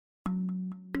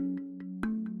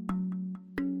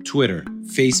Twitter,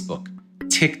 Facebook,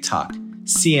 TikTok,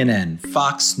 CNN,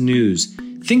 Fox News.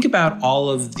 Think about all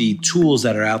of the tools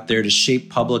that are out there to shape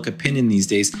public opinion these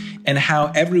days and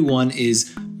how everyone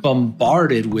is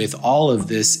bombarded with all of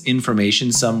this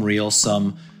information, some real,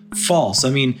 some false. I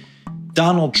mean,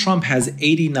 Donald Trump has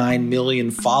 89 million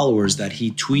followers that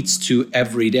he tweets to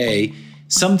every day,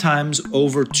 sometimes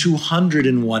over 200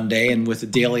 in one day and with a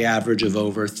daily average of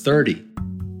over 30.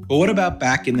 But what about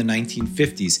back in the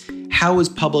 1950s? How was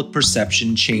public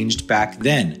perception changed back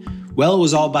then? Well, it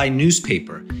was all by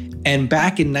newspaper. And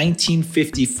back in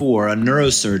 1954, a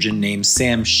neurosurgeon named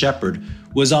Sam Shepard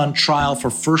was on trial for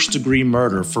first-degree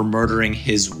murder for murdering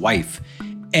his wife.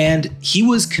 And he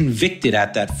was convicted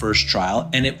at that first trial,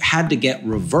 and it had to get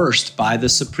reversed by the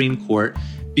Supreme Court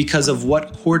because of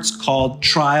what courts called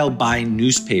trial by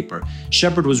newspaper.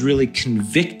 Shepard was really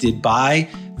convicted by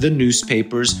the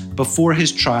newspapers before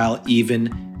his trial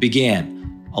even began.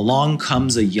 Along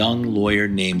comes a young lawyer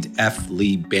named F.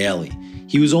 Lee Bailey.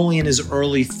 He was only in his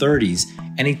early 30s,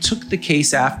 and he took the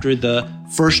case after the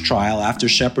first trial, after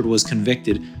Shepard was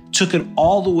convicted, took it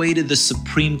all the way to the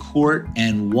Supreme Court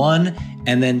and won,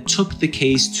 and then took the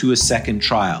case to a second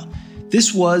trial.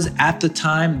 This was, at the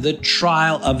time, the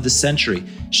trial of the century.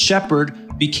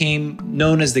 Shepard became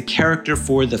known as the character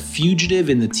for The Fugitive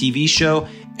in the TV show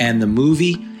and the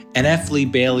movie, and F. Lee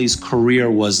Bailey's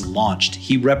career was launched.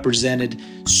 He represented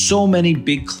so many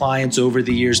big clients over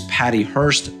the years, Patty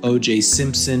Hearst, O.J.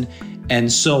 Simpson, and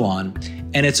so on.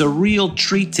 And it's a real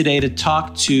treat today to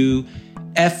talk to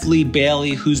F. Lee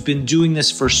Bailey, who's been doing this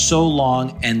for so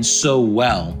long and so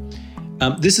well.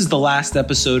 This is the last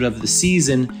episode of the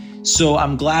season, so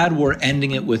I'm glad we're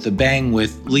ending it with a bang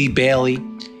with Lee Bailey,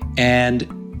 and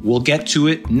we'll get to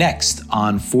it next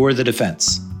on For the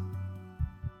Defense.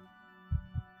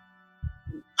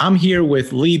 I'm here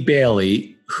with Lee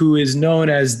Bailey, who is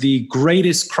known as the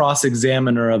greatest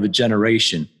cross-examiner of a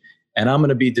generation. And I'm going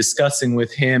to be discussing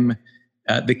with him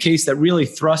the case that really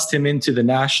thrust him into the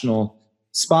national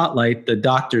spotlight, the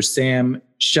Dr. Sam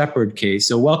Shepard case.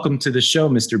 So welcome to the show,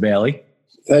 Mr. Bailey.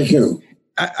 Thank you.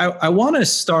 I want to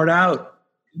start out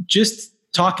just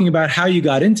talking about how you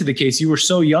got into the case. You were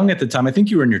so young at the time. I think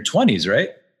you were in your 20s, right?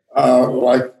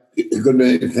 Like a good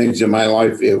many things in my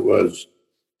life, it was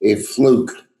a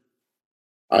fluke.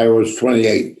 I was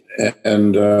 28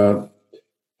 and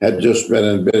had just been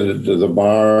admitted to the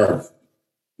bar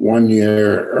 1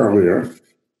 year earlier.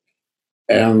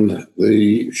 And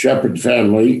the Shepard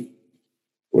family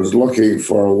was looking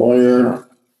for a lawyer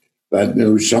that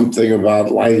knew something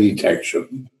about lie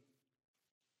detection.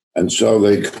 And so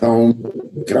they combed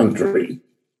the country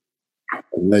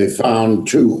and they found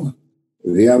two.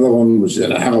 The other one was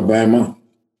in Alabama.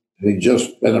 He'd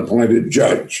just been appointed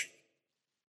judge.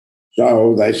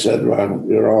 So they said, well,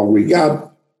 you're all we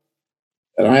got.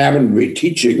 And I happened to be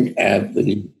teaching at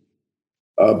the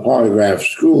polygraph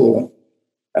school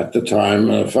at the time,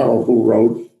 and a fellow who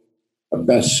wrote a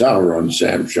bestseller on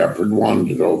Sam Shepard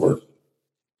wandered over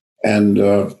and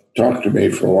talked to me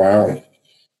for a while.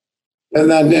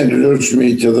 And then introduced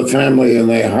me to the family, and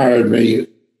they hired me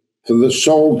for the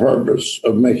sole purpose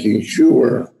of making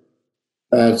sure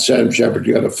that Sam Shepard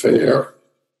got a fair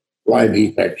lie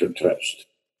detector test.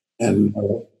 And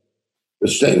the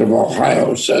state of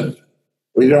Ohio said,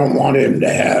 we don't want him to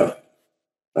have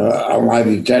a lie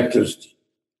detector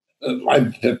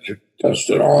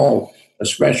test at all,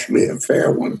 especially a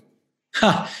fair one.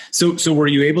 Huh. So were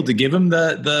you able to give him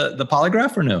the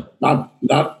polygraph or no?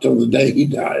 Not till the day he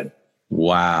died.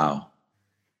 Wow.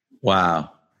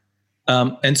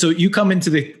 And so you come into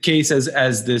the case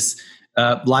as this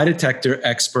lie detector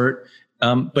expert,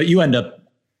 but you end up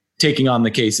taking on the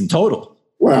case in total.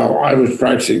 Well, I was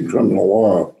practicing criminal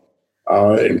law,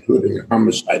 including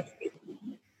homicide.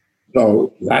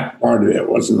 So that part of it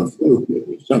wasn't a fluke. It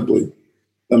was simply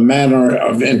the manner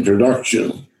of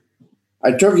introduction.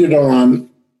 I took it on.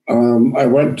 I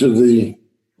went to the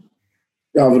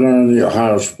governor of the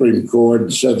Ohio Supreme Court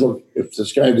and said, look, if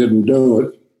this guy didn't do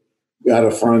it, you got to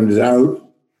find it out.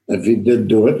 If he did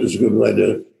do it, it's a good way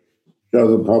to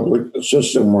show the public the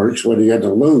system works. What do you got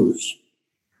to lose?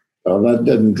 Well, that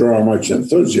didn't draw much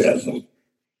enthusiasm.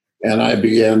 And I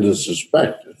began to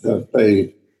suspect that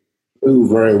they knew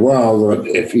very well that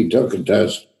if he took a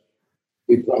test,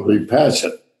 he'd probably pass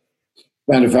it.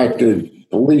 Matter of fact, the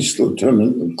police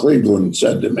lieutenant in Cleveland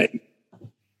said to me,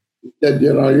 he said,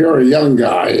 you're a young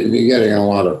guy and you're getting a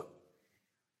lot of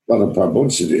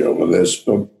publicity over this,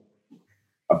 but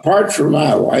apart from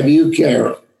that, why do you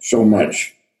care so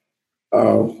much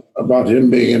about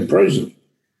him being in prison?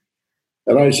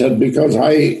 And I said, because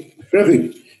I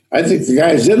think the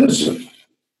guy's innocent.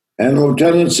 And the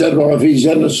lieutenant said, well, if he's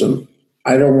innocent,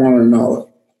 I don't want to know it.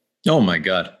 Oh my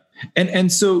God.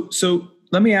 And so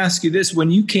let me ask you this.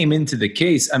 When you came into the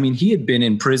case, I mean, he had been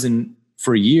in prison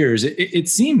for years. It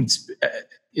seemed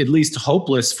at least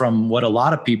hopeless from what a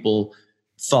lot of people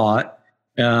thought.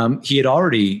 He had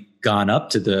already gone up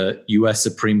to the U.S.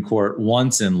 Supreme Court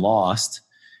once and lost.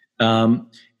 And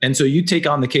so you take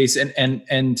on the case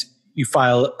and you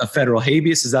file a federal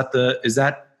habeas. Is that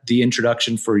the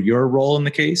introduction for your role in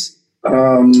the case?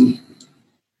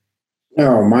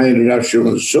 No, my introduction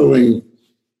was suing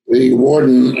the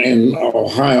warden in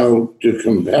Ohio to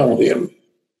compel him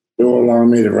to allow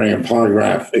me to bring a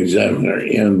polygraph examiner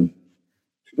in.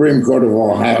 Supreme Court of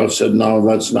Ohio said, no,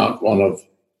 that's not one of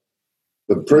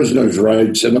the prisoner's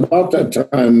rights. And about that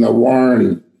time, the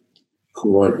Warren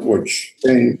Court, which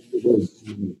changed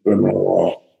criminal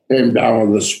law, came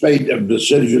down with a spate of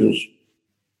decisions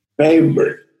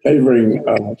favoring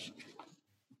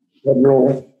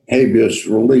federal habeas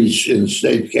release in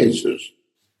state cases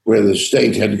where the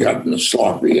state had gotten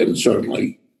sloppy, and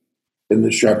certainly in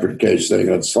the Shepard case, they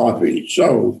got sloppy.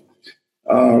 So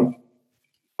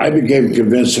I became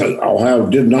convinced that Ohio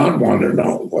did not want to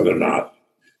know whether or not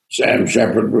Sam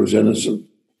Shepard was innocent.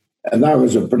 And that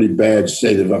was a pretty bad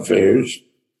state of affairs.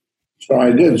 So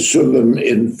I did sue them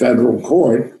in federal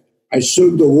court. I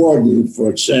sued the warden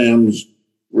for Sam's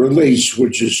release,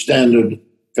 which is standard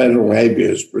federal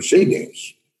habeas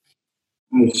proceedings.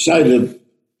 I cited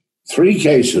 3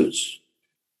 cases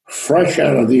fresh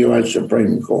out of the U.S.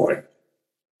 Supreme Court.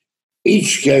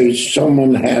 Each case,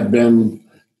 someone had been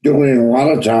doing a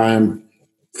lot of time,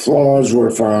 flaws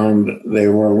were found, they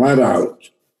were let out.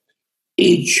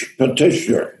 Each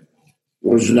petitioner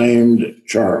was named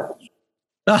Charles.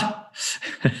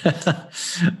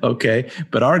 Okay,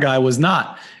 but our guy was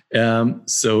not.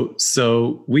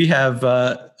 So we have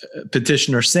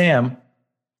petitioner Sam.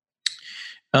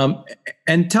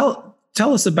 And tell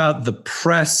us about the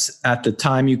press at the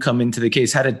time you come into the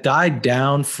case. Had it died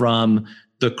down from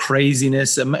the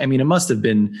craziness? I mean, it must have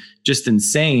been just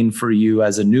insane for you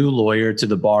as a new lawyer to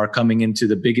the bar coming into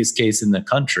the biggest case in the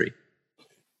country.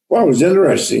 Well, it was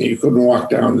interesting. You couldn't walk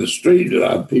down the street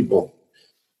without people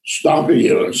stopping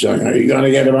you and saying, are you going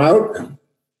to get him out?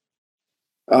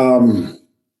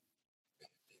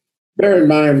 Bear in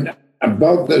mind,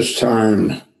 about this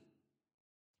time,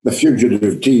 the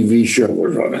Fugitive TV show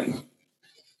was running.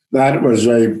 That was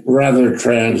a rather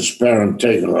transparent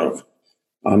takeoff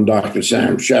on Dr.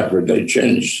 Sam Shepard. They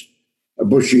changed a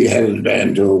bushy-headed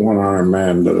man to a one-armed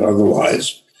man, but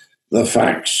otherwise the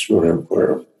facts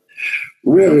were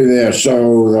really there.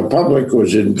 So the public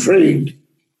was intrigued.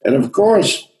 And of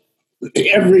course,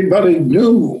 everybody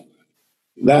knew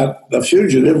that the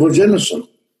fugitive was innocent.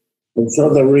 And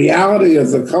so the reality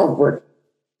of the culprit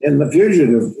in the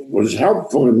fugitive was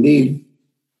helpful indeed.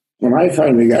 When I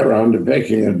finally got around to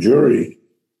picking a jury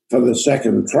for the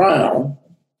second trial,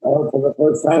 for the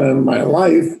first time in my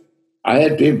life, I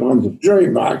had people in the jury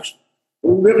box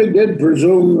who really did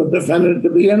presume the defendant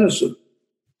to be innocent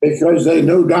because they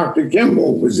knew Dr.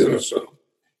 Kimball was innocent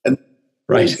and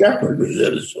Shepard was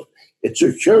innocent. It's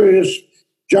a curious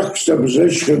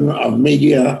juxtaposition of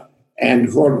media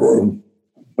and courtroom,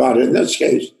 but in this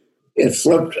case, it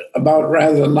flipped about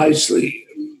rather nicely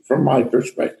from my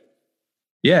perspective.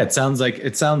 Yeah, it sounds like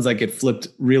it flipped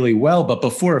really well. But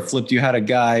before it flipped, you had a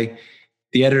guy,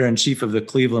 the editor-in-chief of the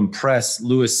Cleveland Press,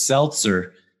 Louis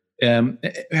Seltzer.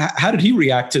 How did he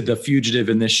react to the fugitive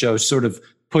in this show, sort of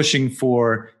pushing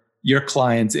for your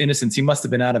client's innocence? He must have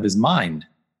been out of his mind.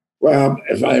 Well,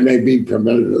 if I may be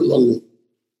permitted a little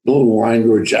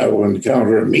language, I will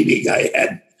encounter a meeting I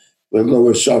had with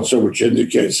Louis Seltzer, which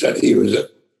indicates that he was at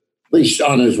least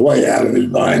on his way out of his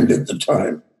mind at the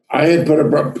time. I had put a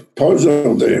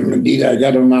proposal to him. Indeed, I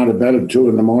got him out of bed at 2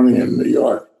 a.m. in New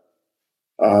York.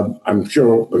 I'm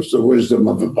sure it was the wisdom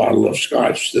of a bottle of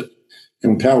scotch that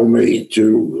compelled me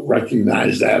to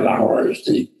recognize that hour as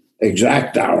the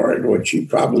exact hour at which he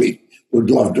probably would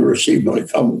love to receive my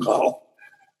phone call.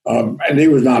 And he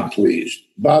was not pleased,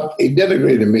 but he did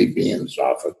agree to meet me in his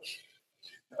office.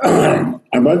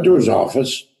 I went to his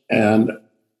office, and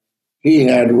he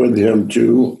had with him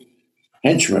 2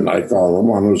 henchmen, I call them.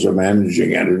 One was a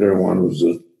managing editor, one was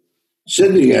a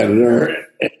city editor.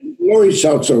 And Louis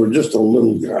Seltzer was just a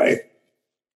little guy,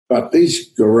 but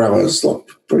these gorillas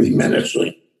looked pretty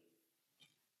menacing.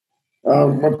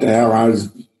 What the hell? I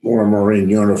wore a Marine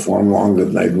uniform longer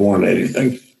than they'd worn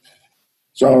anything.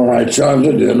 So I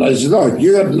trundled in. I said, look,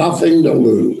 you have nothing to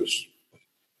lose.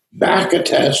 Back a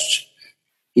test.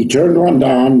 He turned one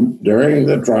down during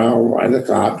the trial by the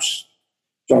cops.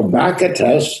 So back a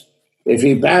test. If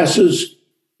he passes,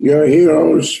 your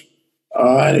heroes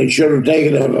And he should have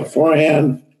taken it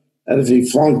beforehand. And if he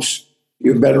flunks,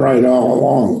 you've been right all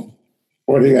along.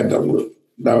 What do you got to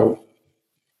know?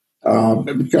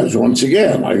 Because once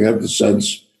again, I got the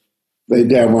sense they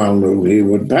damn well knew he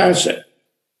would pass it.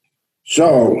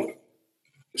 So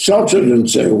Seltzer didn't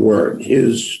say a word.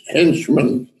 His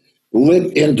henchman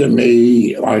lit into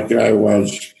me like I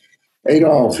was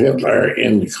Adolf Hitler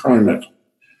incarnate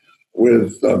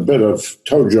with a bit of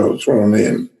Tojo thrown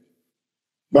in.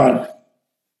 But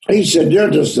he said, you're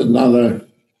just another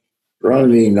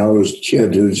runny-nosed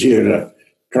kid who's here to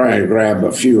try and grab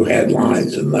a few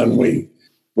headlines, and then we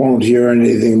won't hear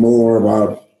anything more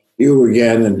about you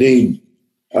again. Indeed,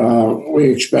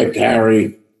 we expect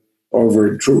Harry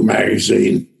over at True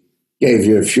Magazine gave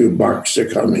you a few bucks to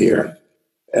come here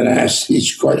and ask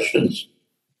these questions.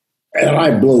 And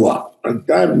I blew up.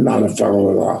 I'm not a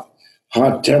fellow with a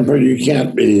hot temper. You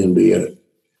can't be and be a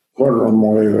courtroom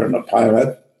lawyer and a pilot,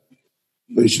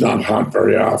 at least not hot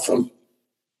very often.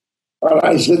 But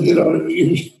I said,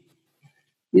 you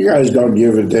guys don't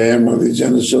give a damn whether he's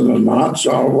innocent or not.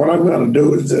 So what I'm going to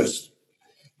do is this.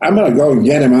 I'm going to go and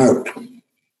get him out.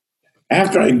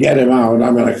 After I get him out,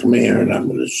 I'm going to come here and I'm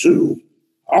going to sue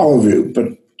all of you,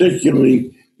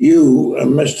 particularly you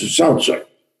and Mr. Seltzer.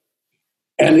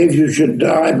 And if you should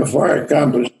die before I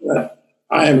accomplish that,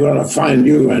 I am going to find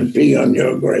you and pee on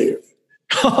your grave.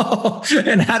 Oh,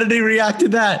 and how did he react to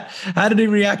that?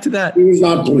 He was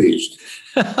not pleased.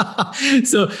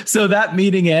 So that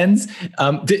meeting ends.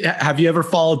 Have you ever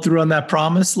followed through on that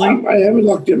promise, Lee? I haven't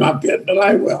looked him up yet, but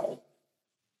I will.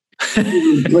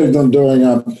 He planned on doing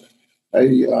a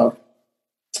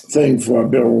thing for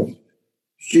Bill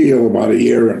Shield about a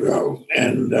year ago,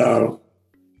 and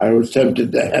I was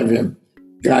tempted to have him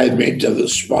guide me to the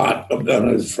spot, but then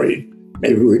I was afraid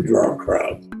maybe we'd draw a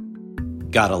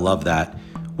crowd. Gotta love that.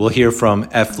 We'll hear from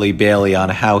F. Lee Bailey on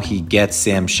how he gets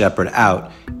Sam Shepard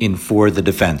out in For the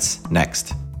Defense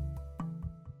next.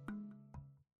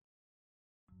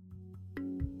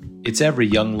 It's every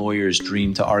young lawyer's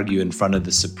dream to argue in front of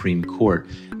the Supreme Court.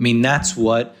 I mean, that's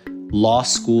what law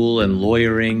school and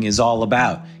lawyering is all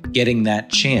about, getting that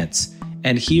chance.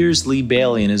 And here's Lee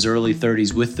Bailey in his early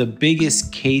 30s with the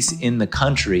biggest case in the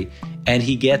country, and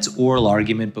he gets oral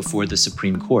argument before the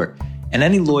Supreme Court. And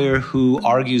any lawyer who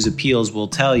argues appeals will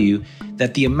tell you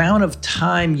that the amount of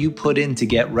time you put in to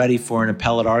get ready for an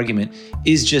appellate argument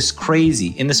is just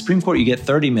crazy. In the Supreme Court, you get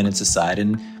 30 minutes aside.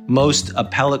 In most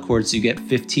appellate courts, you get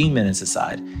 15 minutes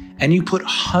aside. And you put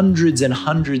hundreds and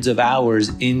hundreds of hours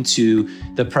into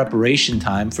the preparation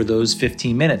time for those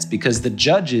 15 minutes because the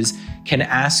judges can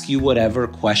ask you whatever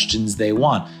questions they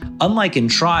want. Unlike in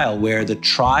trial, where the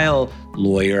trial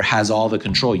lawyer has all the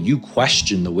control, you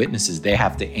question the witnesses, they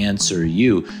have to answer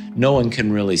you. No one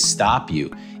can really stop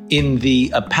you. In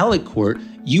the appellate court,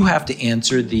 you have to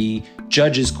answer the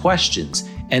judge's questions.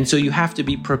 And so you have to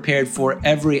be prepared for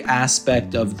every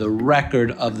aspect of the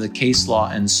record of the case law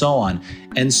and so on.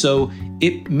 And so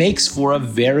it makes for a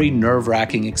very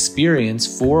nerve-wracking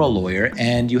experience for a lawyer,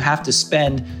 and you have to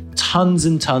spend tons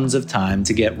and tons of time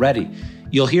to get ready.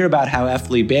 You'll hear about how F.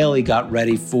 Lee Bailey got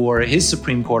ready for his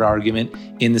Supreme Court argument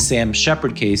in the Sam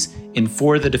Shepard case in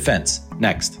For the Defense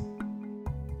next.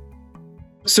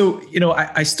 So,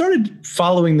 I started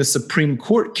following the Supreme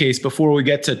Court case before we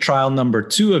get to trial number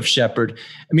 2 of Shepard.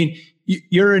 I mean,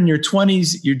 you're in your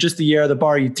 20s, you're just a year out of the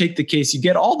bar, you take the case, you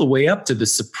get all the way up to the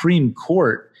Supreme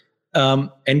Court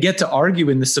and get to argue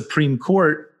in the Supreme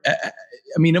Court.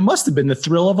 I mean, it must have been the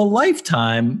thrill of a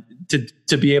lifetime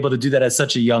to be able to do that as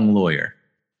such a young lawyer.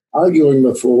 Arguing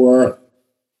before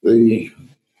the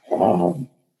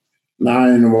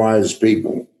 9 wise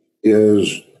people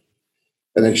is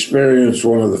an experience,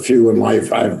 one of the few in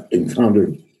life I've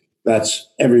encountered that's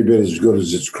every bit as good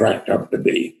as it's cracked up to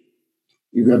be.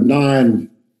 You've got 9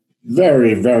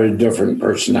 very, very different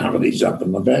personalities up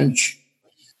on the bench.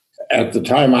 At the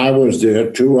time I was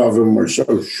there, 2 of them were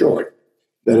so short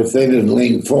that if they didn't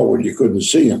lean forward, you couldn't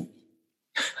see them.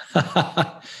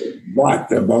 Black,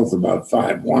 they're both about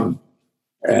 5'1",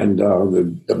 and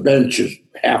the bench is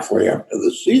halfway up to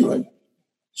the ceiling.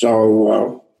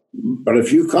 So, but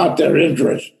if you caught their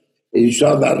interest and you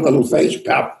saw that little face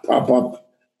pop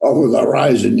up over the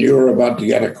horizon, you were about to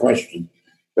get a question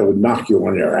that would knock you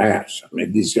on your ass. I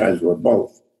mean, these guys were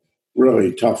both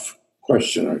really tough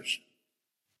questioners.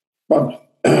 But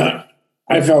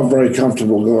I felt very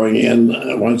comfortable going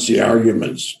in. Once the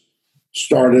arguments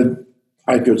started,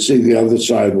 I could see the other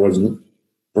side wasn't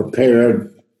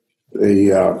prepared.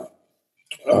 The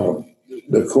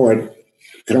court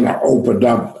kind of opened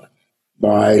up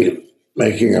by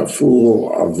making a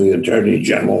fool of the Attorney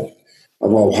General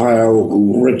of Ohio,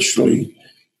 who richly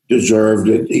deserved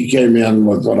it. He came in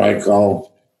with what I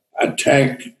call a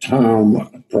tank Tom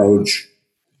approach,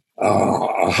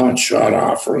 a hotshot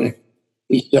offering.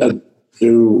 He said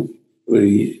to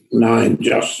the 9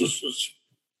 justices,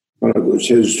 when it was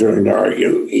his turn to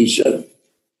argue, he said,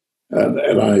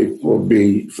 and I will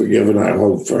be forgiven, I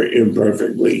hope, for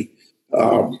imperfectly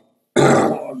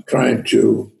trying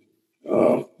to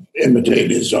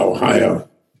imitate his Ohio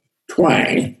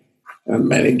twang. And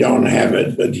many don't have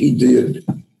it, but he did,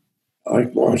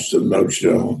 like Boston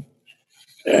No-Show.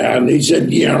 And he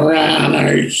said, Your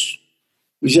Honors,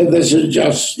 he said, this is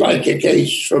just like a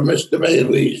case from Mr.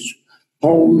 Bailey's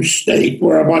home state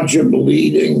where a bunch of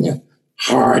bleeding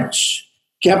hearts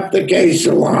kept the case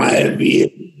alive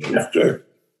years after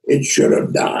it should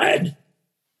have died.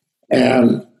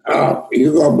 And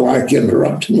Hugo Black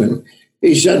interrupted him.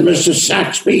 He said, Mr.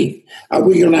 Saxby, are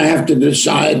we going to have to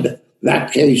decide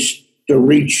that case to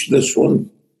reach this one?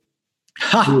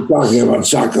 We're talking about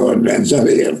Sacco and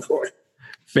Vanzetti, of course.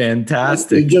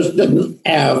 Fantastic. He just didn't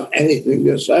have anything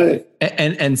to say.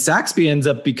 And Saxby ends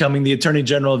up becoming the Attorney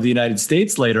General of the United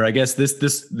States later. I guess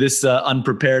this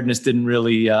unpreparedness didn't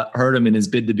really hurt him in his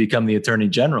bid to become the Attorney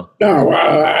General. No,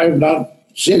 I've not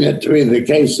seen it to be the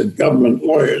case that government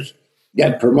lawyers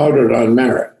get promoted on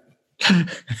merit.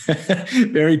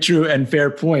 Very true and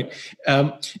fair point.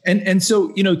 And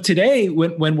so, today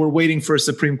when we're waiting for a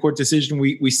Supreme Court decision,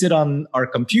 we sit on our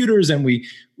computers and we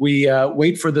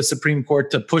wait for the Supreme Court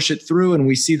to push it through, and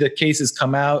we see the cases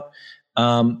come out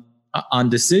on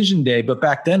decision day. But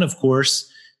back then, of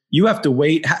course, you have to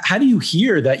wait. How do you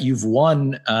hear that you've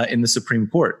won in the Supreme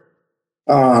Court?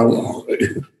 All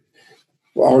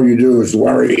you do is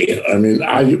worry. I mean,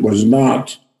 I was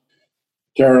not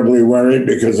terribly worried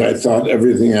because I thought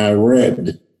everything I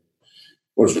read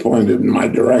was pointed in my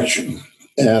direction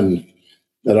and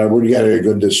that I would get a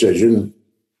good decision.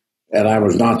 And I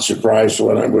was not surprised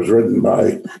when it was written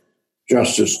by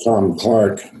Justice Tom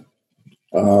Clark.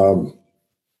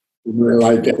 Really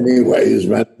liked it anyway, as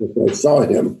much as I saw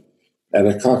him at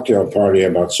a cocktail party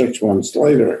about 6 months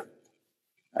later.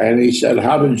 And he said,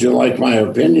 how did you like my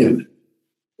opinion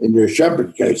in your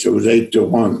Shepard case? It was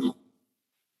 8-1.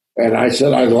 And I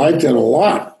said, I liked it a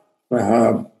lot.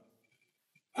 I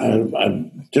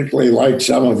particularly liked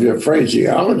some of your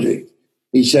phraseology.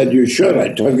 He said, you should.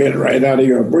 I took it right out of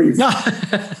your brief.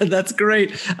 That's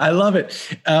great. I love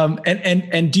it.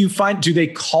 And do they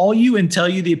call you and tell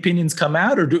you the opinions come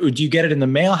out, or do you get it in the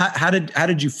mail? How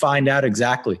did you find out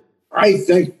exactly? I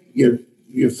think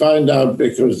you find out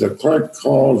because the clerk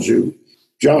calls you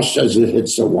just as it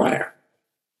hits the wire.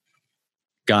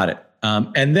 Got it.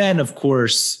 And then, of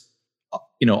course,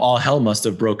 all hell must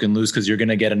have broken loose because you're going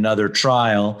to get another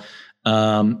trial.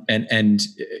 And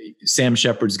Sam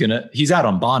Shepard's he's out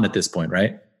on bond at this point,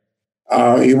 right?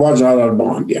 He was out on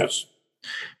bond, yes.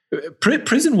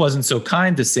 Prison wasn't so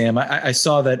kind to Sam. I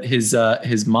saw that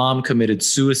his mom committed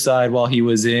suicide while he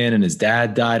was in, and his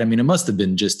dad died. I mean, it must have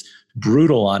been just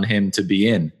brutal on him to be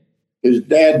in. His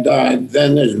dad died,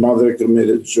 then his mother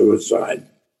committed suicide.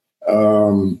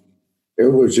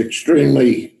 It was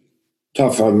extremely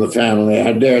tough on the family.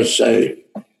 I dare say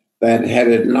that had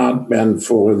it not been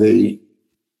for the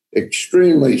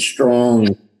extremely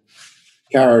strong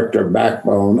character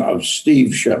backbone of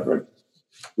Steve Shepard,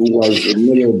 who was the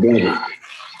middle brother,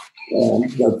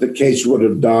 that the case would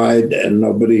have died and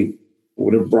nobody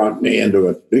would have brought me into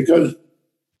it. Because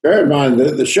bear in mind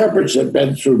that the Shepards had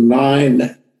been through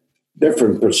 9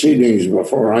 different proceedings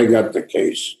before I got the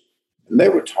case, and they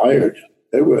were tired.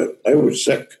 They were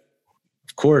sick.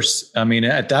 Of course. I mean,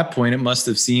 at that point, it must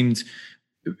have seemed,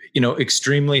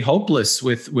 extremely hopeless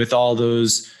with all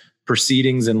those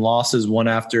proceedings and losses one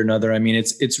after another. I mean,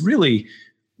 it's really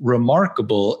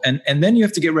remarkable. And then you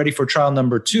have to get ready for trial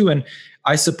number 2. And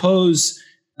I suppose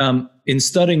in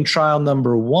studying trial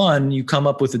number 1, you come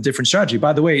up with a different strategy.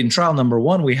 By the way, in trial number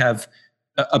 1, we have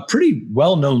a pretty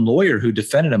well-known lawyer who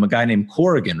defended him, a guy named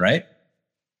Corrigan, right?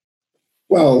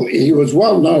 Well, he was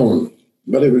well-known,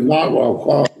 but he was not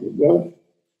well-qualified.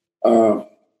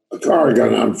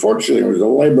 Corrigan, unfortunately, was a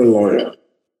labor lawyer.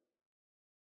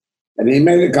 And he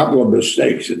made a couple of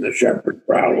mistakes in the Shepard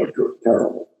trial, which were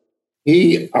terrible.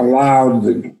 He allowed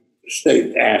the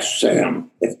state to ask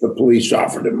Sam if the police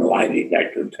offered him a lie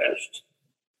detector test.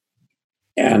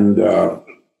 And that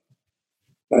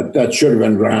should have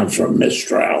been grounds for a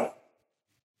mistrial.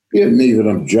 He didn't even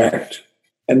object.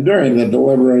 And during the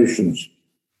deliberations,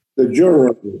 the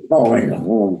juror was calling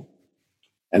home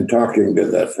and talking to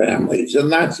their families. And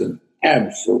that's an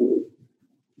absolute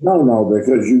no-no,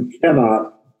 because you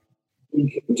cannot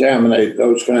contaminate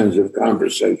those kinds of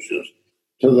conversations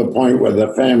to the point where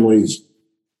the families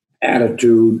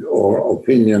attitude or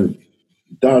opinion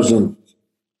doesn't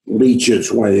leach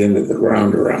its way into the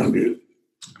ground around you.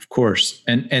 Of course.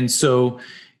 And so,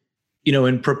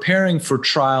 in preparing for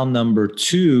trial number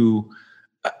 2,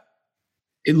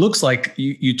 it looks like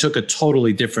you took a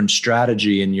totally different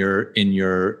strategy in your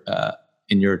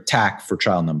tack for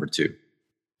trial number 2.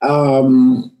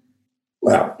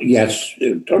 Well, yes,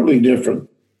 totally different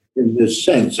in this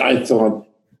sense. I thought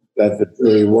that the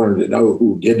jury wanted to know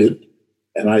who did it,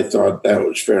 and I thought that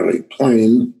was fairly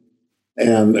plain.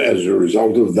 And as a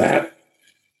result of that,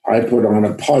 I put on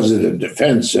a positive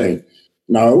defense saying,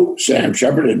 no, Sam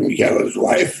Shepard didn't kill his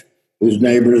wife. His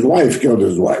neighbor's wife killed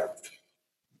his wife.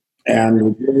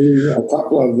 And a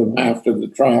couple of them after the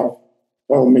trial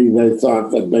told me they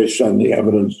thought that based on the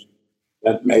evidence,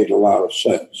 that made a lot of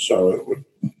sense. So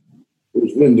it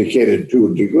was vindicated to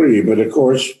a degree. But of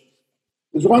course,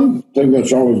 there's one thing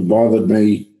that's always bothered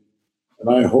me, and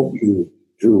I hope you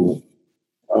too,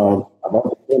 about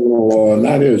the criminal law, and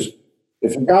that is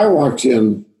if a guy walks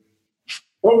in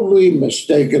totally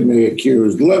mistakenly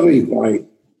accused, Lily White,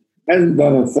 hasn't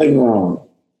done a thing wrong,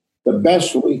 the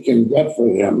best we can get for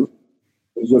him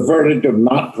is a verdict of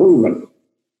not proven,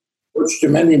 which to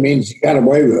many means he got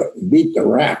away with it, beat the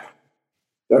rap.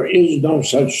 There is no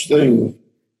such thing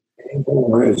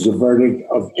anymore as a verdict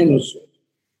of innocence,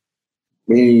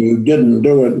 meaning you didn't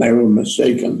do it and they were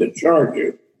mistaken to charge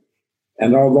you.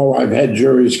 And although I've had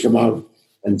juries come out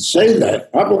and say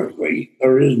that publicly,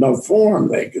 there is no form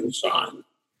they can sign.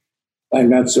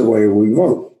 And that's the way we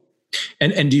vote.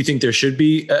 And do you think there should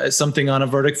be something on a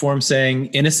verdict form saying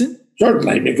innocent?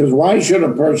 Certainly, because why should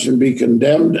a person be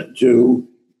condemned to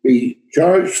be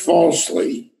charged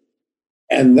falsely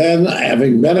and then,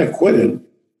 having been acquitted,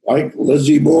 like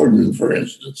Lizzie Borden, for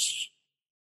instance,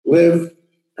 live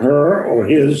her or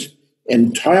his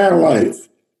entire life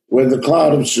with a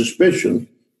cloud of suspicion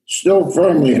still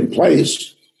firmly in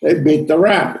place? They beat the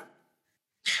rap.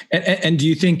 And do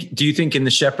you think in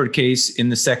the Shepard case, in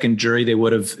the second jury, they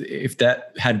would have, if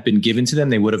that had been given to them,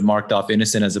 they would have marked off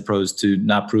innocent as opposed to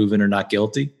not proven or not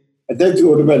guilty? I think it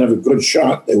would have been a good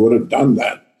shot. They would have done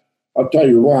that. I'll tell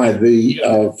you why.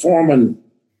 The foreman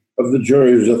of the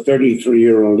jury was a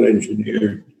 33-year-old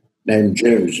engineer named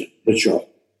James Mitchell.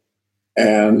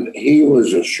 And he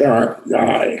was a sharp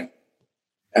guy.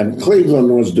 And Cleveland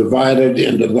was divided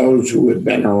into those who had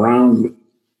been around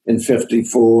in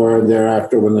 54,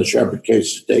 thereafter when the Shepard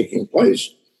case is taking place,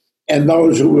 and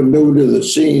those who were new to the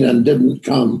scene and didn't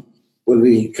come with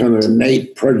the kind of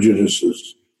innate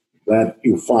prejudices that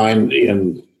you find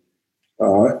in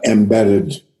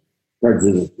embedded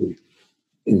prejudices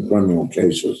in criminal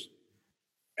cases.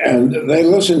 And they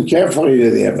listened carefully to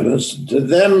the evidence. To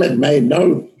them, it made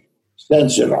no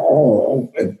sense at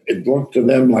all. It looked to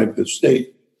them like the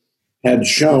state had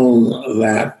shown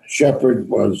that Shepard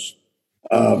was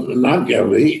not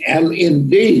guilty. And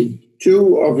indeed,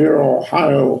 2 of your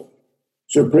Ohio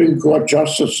Supreme Court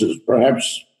justices,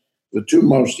 perhaps the 2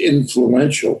 most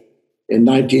influential in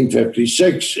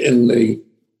 1956 in the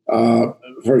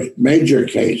first major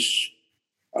case,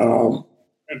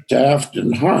 Taft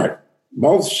and Hart,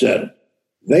 both said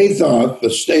they thought the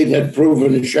state had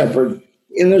proven Shepard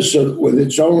innocent with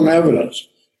its own evidence.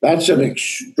 That's an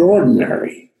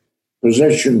extraordinary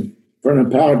position for an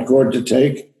appellate court to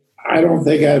take. I don't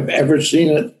think I've ever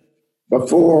seen it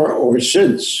before or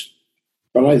since.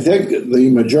 But I think the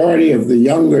majority of the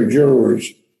younger jurors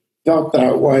felt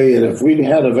that way, and if we'd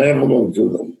had available to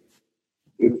them,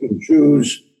 you can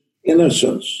choose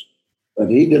innocence, but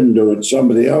he didn't do it,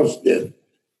 somebody else did,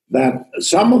 that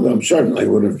some of them certainly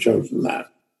would have chosen that.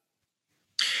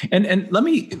 And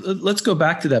let's go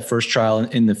back to that first trial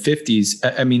in the 50s.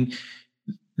 I mean,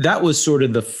 that was sort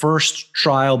of the first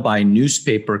trial by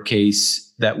newspaper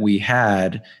case that we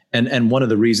had. And one of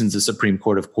the reasons the Supreme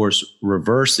Court, of course,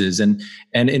 reverses. And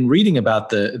in reading about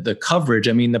the coverage,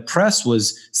 I mean, the press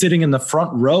was sitting in the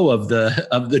front row of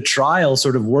the trial,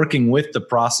 sort of working with the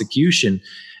prosecution.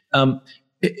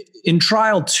 In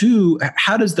trial 2,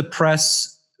 how does the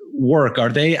press work? Are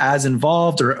they as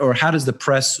involved, or how does the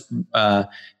press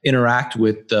interact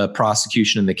with the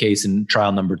prosecution in the case in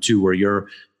trial number 2 where you're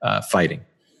fighting?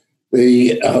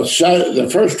 The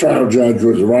first trial judge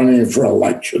was running for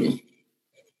election,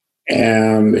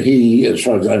 and he, as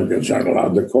far as I'm concerned,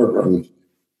 allowed the courtroom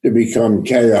to become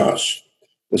chaos.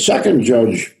 The second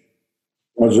judge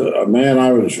was a man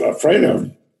I was afraid of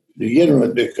to begin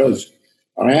with, because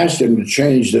I asked him to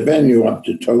change the venue up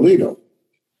to Toledo,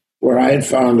 where I had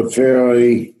found a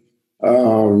fairly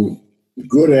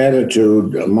good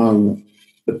attitude among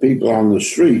the people on the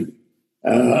street.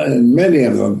 And many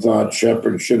of them thought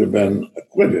Shepard should have been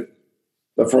acquitted.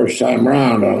 the first time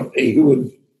around. He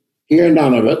would hear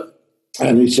none of it.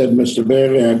 And he said, Mr.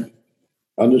 Bailey,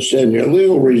 I understand your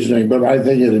legal reasoning, but I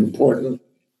think it's important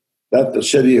that the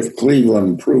city of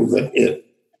Cleveland prove that it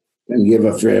can give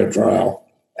a fair trial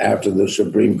after the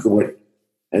Supreme Court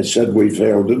has said we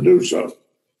failed to do so.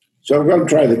 So I'm going to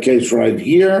try the case right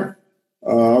here.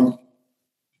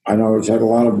 I know it's had a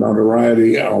lot of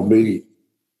notoriety. I'll be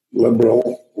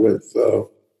liberal with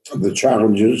the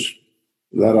challenges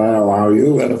that I allow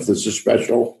you. And if there's a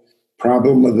special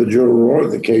problem with the juror,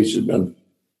 the case has been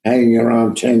hanging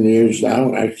around 10 years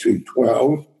now, actually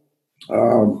 12.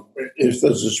 If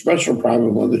there's a special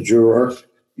problem with the juror,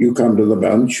 you come to the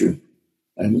bench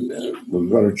and we'll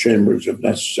go to chambers if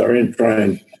necessary and try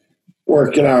and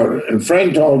work it out. And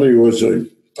Frank Talde was a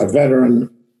veteran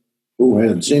who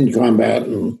had seen combat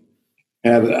and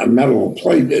had a metal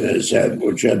plate in his head,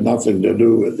 which had nothing to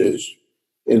do with his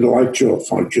intellectual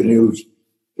function. He was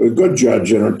a good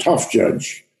judge and a tough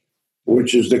judge,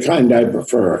 which is the kind I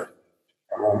prefer.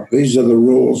 These are the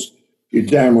rules. You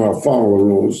damn well follow the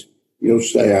rules. You'll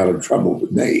stay out of trouble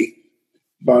with me.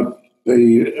 But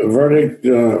the verdict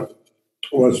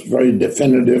was very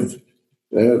definitive,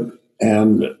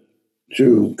 and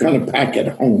to kind of pack it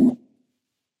home,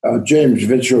 James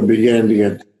Mitchell began to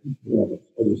get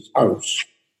at his house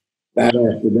that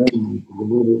afternoon. The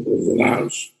verdict was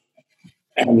announced,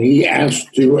 and he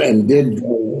asked to and did go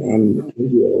on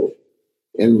video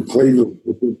in Cleveland,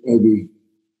 maybe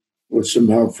with some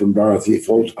help from Dorothy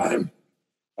Fulltime,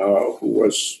 who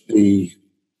was the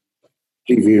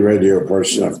TV radio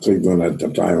person of Cleveland at the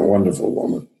time, a wonderful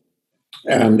woman.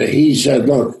 And he said,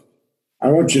 look, I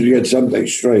want you to get something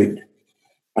straight.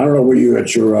 I don't know where you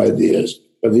got your ideas,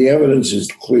 but the evidence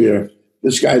is clear.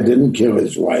 This guy didn't kill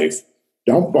his wife.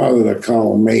 Don't bother to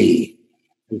call me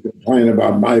and complain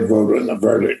about my vote in the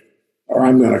verdict, or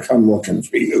I'm going to come looking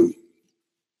for you.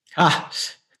 I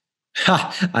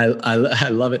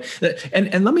love it.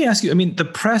 And let me ask you, I mean, the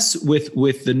press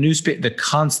with the newspaper, the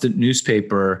constant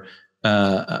newspaper,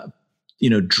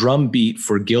 drumbeat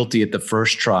for guilty at the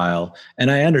first trial. And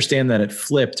I understand that it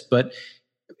flipped, but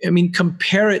I mean,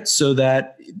 compare it so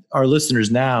that our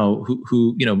listeners now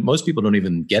who most people don't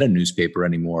even get a newspaper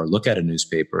anymore, look at a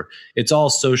newspaper. It's all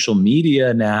social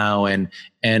media now and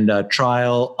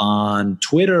trial on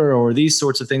Twitter or these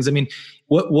sorts of things. I mean,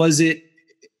 what was it?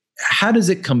 How does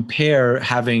it compare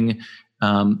having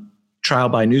trial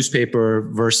by newspaper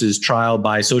versus trial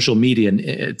by social media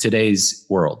in today's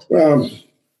world? Well,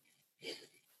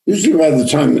 usually by the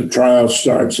time the trial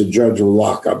starts, the judge will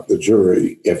lock up the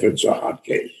jury if it's a hot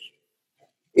case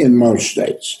in most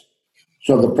states.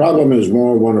 So the problem is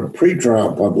more one of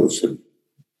pretrial publicity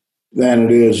than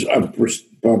it is of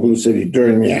publicity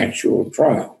during the actual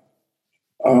trial.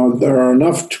 There are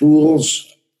enough tools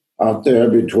out there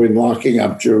between locking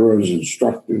up jurors,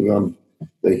 instructing them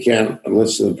they can't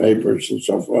listen to the papers and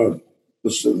so forth,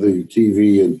 listen to the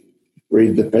TV and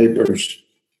read the papers,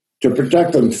 to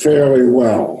protect them fairly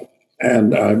well.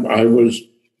 And I was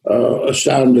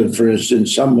astounded, for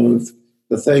instance, some of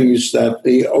the things that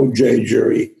the OJ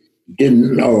jury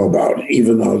didn't know about,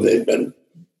 even though they've been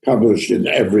published in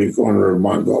every corner of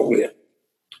Mongolia.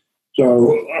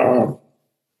 So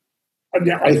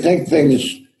I think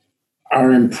things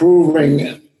are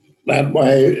improving that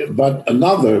way, but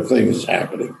another thing is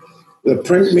happening. The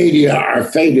print media are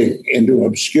fading into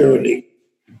obscurity.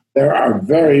 There are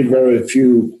very, very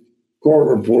few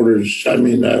court reporters,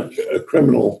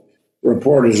 criminal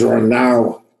reporters are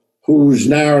now whose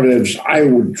narratives I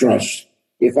would trust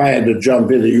if I had to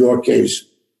jump into your case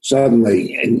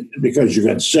suddenly because you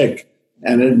got sick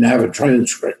and didn't have a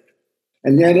transcript.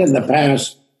 And yet in the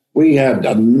past, we had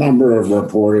a number of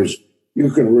reporters.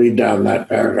 You could read down that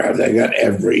paragraph. They got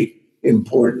every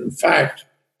important fact,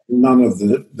 none of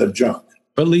the junk.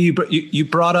 But Lee, you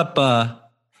brought up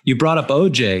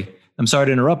OJ. I'm sorry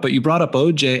to interrupt, but you brought up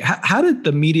OJ. How did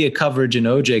the media coverage in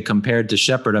OJ compared to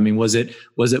Shepard? I mean, was it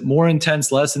more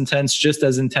intense, less intense, just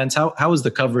as intense? How was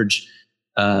the coverage?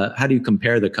 How do you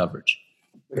compare the coverage?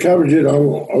 The coverage in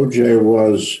OJ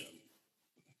was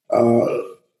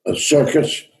a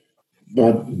circus,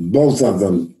 but both of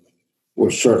them were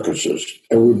circuses.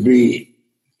 It would be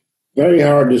very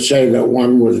hard to say that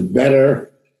one was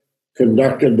better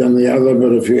conducted than the other,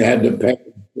 but if you had to pick,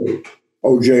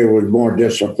 OJ was more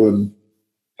disciplined,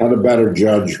 had a better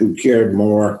judge who cared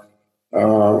more,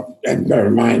 and bear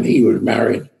in mind, he was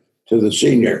married to the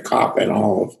senior cop in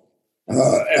all of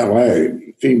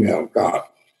L.A., female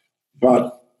cop.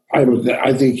 But I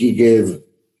think he gave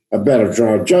a better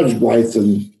trial. Judge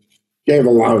Blythen gave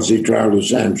a lousy trial to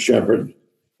Sam Shepard.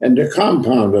 And to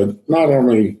compound it, not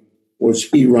only was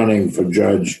he running for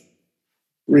judge,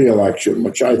 re-election,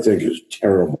 which I think is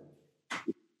terrible.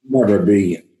 Never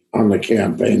be on the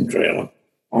campaign trail,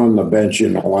 on the bench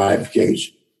in a live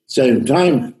case. Same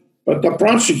time, but the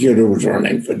prosecutor was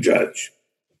running for judge.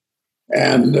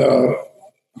 And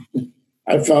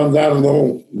I found that a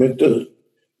little bit to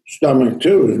stomach,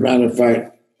 too. As a matter of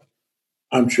fact,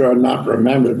 I'm sure I'm not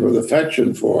remembered with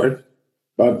affection for it,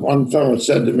 but one fellow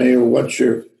said to me, well, what's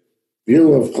your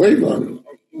view of Cleveland?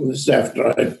 This is after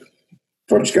I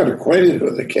first got acquainted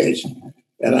with the case.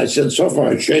 And I said, so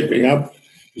far it's shaping up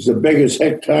as the biggest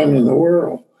hick town in the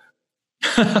world.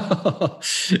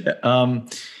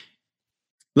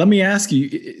 Let me ask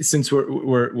you, since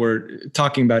we're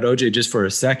talking about OJ just for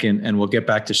a second, and we'll get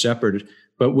back to Shepard,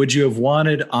 but would you have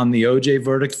wanted on the OJ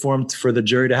verdict form for the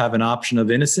jury to have an option of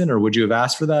innocent, or would you have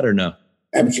asked for that, or no?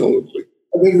 Absolutely.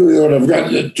 I think we would have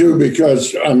gotten it too,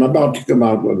 because I'm about to come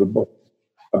out with a book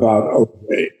about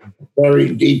OJ,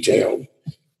 very detailed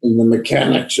in the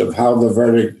mechanics of how the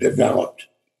verdict developed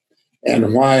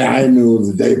and why I knew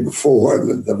the day before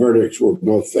that the verdicts were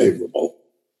both favorable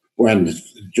when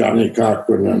Johnny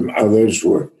Cochran and others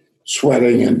were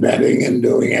sweating and betting and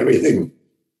doing everything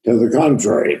to the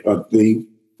contrary. But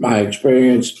my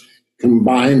experience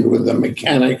combined with the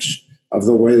mechanics of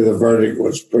the way the verdict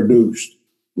was produced,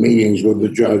 meetings with the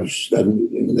judge, then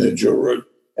meeting the juror,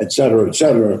 et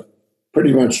cetera,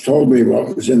 pretty much told me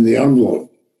what was in the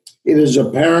envelope. It is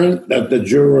apparent that the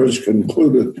jurors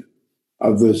concluded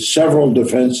of the several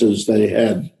defenses they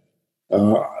had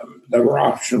that were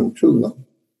optional to them.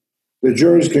 The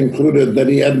jurors concluded that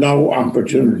he had no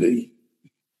opportunity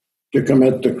to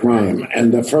commit the crime.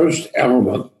 And the first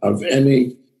element of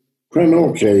any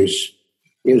criminal case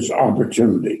is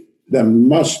opportunity. There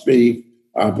must be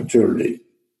opportunity.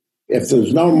 If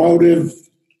there's no motive,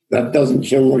 that doesn't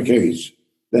kill the case.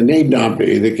 There need not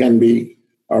be. There can be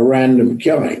a random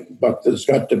killing, but there's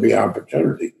got to be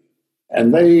opportunity.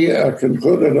 And they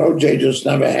concluded OJ just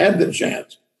never had the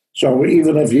chance. So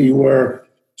even if he were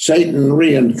Satan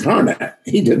reincarnate,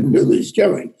 he didn't do these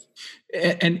killings.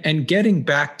 And getting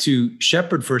back to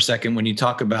Shepard for a second, when you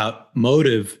talk about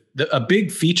motive, a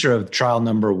big feature of trial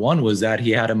number one was that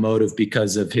he had a motive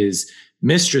because of his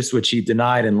mistress, which he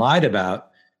denied and lied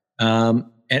about.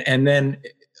 And then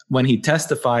when he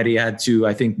testified, he had to,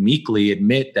 I think, meekly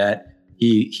admit that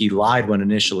he lied when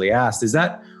initially asked. Is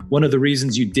that one of the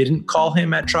reasons you didn't call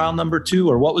him at trial number two,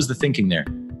 or what was the thinking there?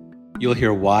 You'll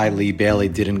hear why Lee Bailey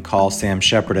didn't call Sam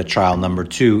Shepard at trial number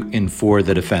two in For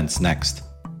the Defense next.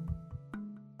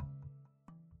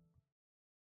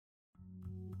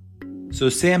 So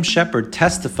Sam Shepard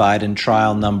testified in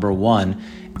trial number one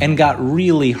and got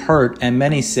really hurt, and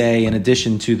many say, in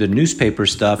addition to the newspaper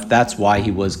stuff, that's why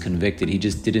he was convicted. He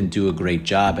just didn't do a great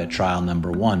job at trial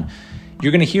number one.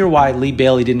 You're going to hear why Lee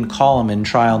Bailey didn't call him in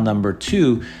trial number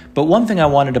two, but one thing I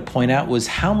wanted to point out was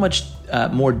how much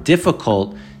more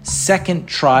difficult second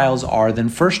trials are than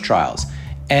first trials.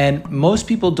 And most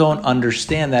people don't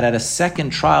understand that at a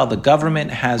second trial, the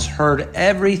government has heard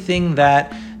everything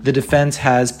that the defense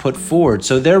has put forward.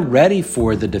 So they're ready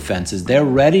for the defenses. They're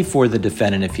ready for the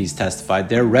defendant if he's testified.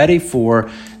 They're ready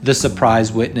for the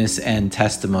surprise witness and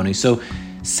testimony. So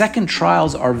second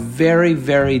trials are very,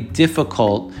 very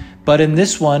difficult. But in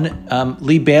this one,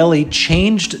 Lee Bailey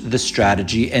changed the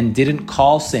strategy and didn't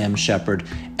call Sam Shepard,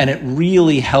 and it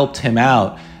really helped him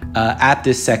out at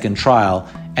this second trial.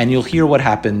 And you'll hear what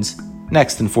happens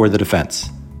next in For the Defense.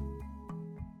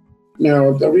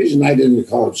 Now, the reason I didn't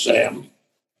call Sam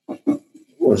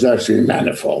was actually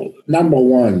manifold. Number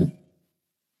one,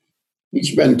 he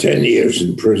spent 10 years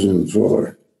in prison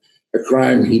for a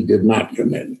crime he did not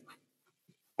commit.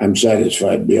 I'm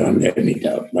satisfied beyond any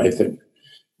doubt. I think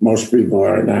most people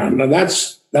are now. Now,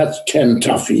 that's 10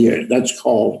 tough years. That's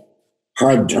called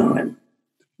hard time.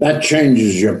 That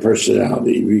changes your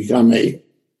personality. You become a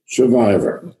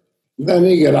survivor. Then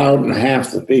you get out and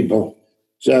half the people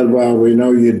said, well, we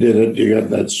know you did it. You got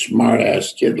that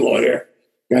smart-ass kid lawyer,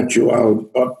 got you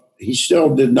out. But he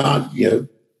still did not get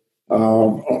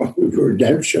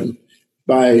redemption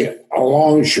by a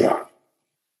long shot.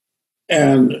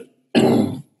 And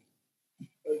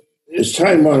as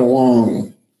time went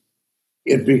along,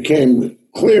 it became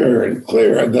clearer and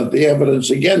clearer that the evidence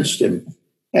against him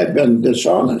had been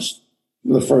dishonest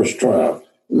in the first trial,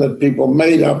 and that people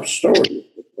made up stories.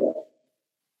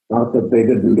 Not that they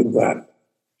didn't do that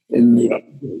in the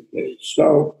other case.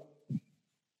 So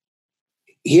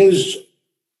his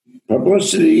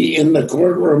publicity in the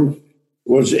courtroom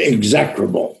was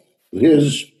execrable.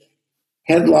 His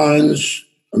headlines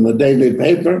in the daily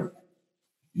paper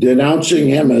denouncing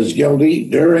him as guilty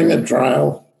during a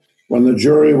trial when the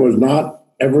jury was not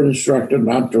ever instructed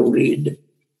not to read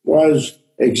was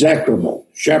execrable.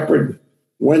 Shepard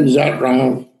wins that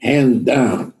round hands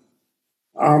down.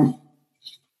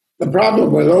 The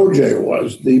problem with OJ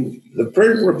was the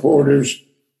print reporters,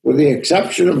 with the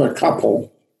exception of a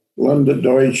couple, Linda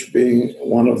Deutsch being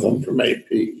one of them from AP,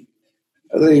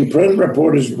 the print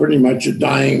reporters were pretty much a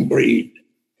dying breed.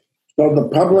 So the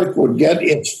public would get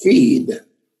its feed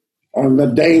on the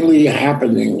daily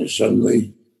happenings in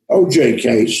the OJ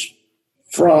case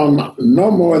from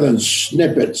no more than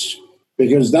snippets,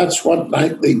 because that's what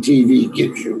nightly TV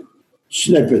gives you,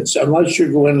 snippets, unless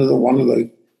you go into one of the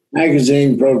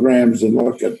magazine programs and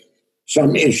look at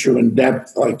some issue in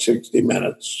depth like 60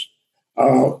 Minutes.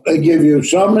 They give you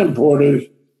some important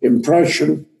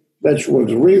impression that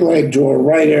was relayed to a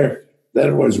writer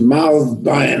that was mouthed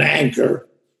by an anchor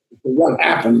what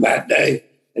happened that day.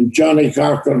 And Johnny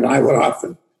Cochran and I would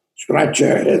often scratch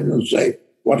our head and say,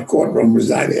 what courtroom was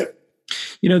that in?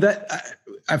 You know, that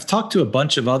I've talked to a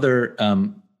bunch of other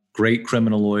great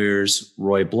criminal lawyers,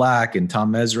 Roy Black and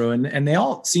Tom Mesereau, and they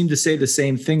all seem to say the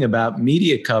same thing about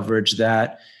media coverage,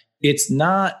 that it's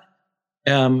not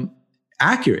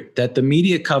accurate, that the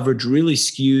media coverage really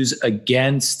skews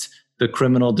against the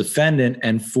criminal defendant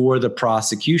and for the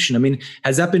prosecution. I mean,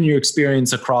 has that been your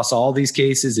experience across all these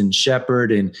cases, in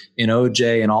Shepard and in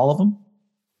OJ and all of them?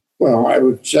 Well, I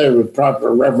would say with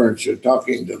proper reverence, you're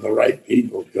talking to the right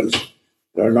people, because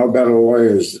there are no better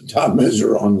lawyers than Tom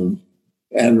Mesereau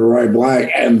and Roy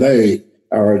Black, and they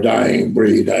are a dying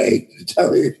breed, I hate to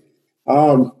tell you.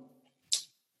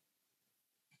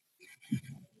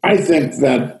 I think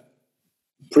that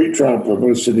pretrial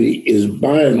publicity is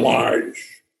by and large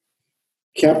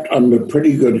kept under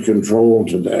pretty good control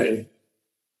today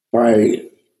by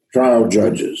trial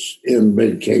judges in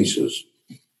big cases.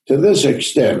 To this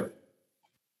extent,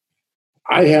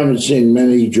 I haven't seen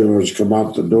many jurors come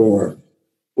out the door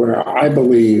where I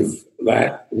believe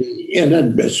that the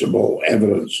inadmissible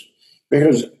evidence,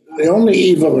 because the only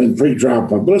evil in pretrial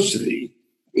publicity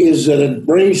is that it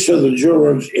brings to the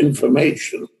jurors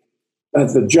information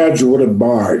that the judge would have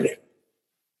barred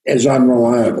as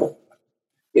unreliable.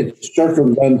 It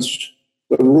circumvents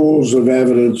the rules of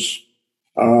evidence.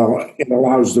 It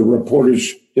allows the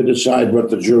reporters to decide what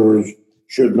the jurors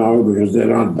should know, because they're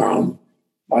not bound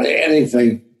by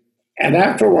anything. And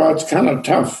after a while, it's kind of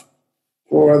tough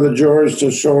for the jurors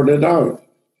to sort it out.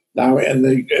 Now, in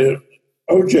the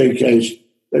OJ case,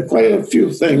 there are quite a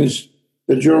few things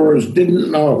the jurors didn't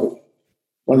know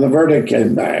when the verdict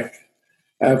came back,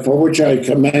 for which I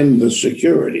commend the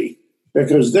security,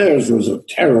 because theirs was a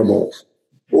terrible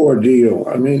ordeal.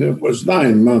 I mean, it was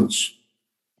 9 months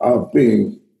of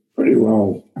being pretty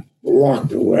well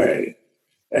locked away.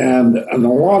 And a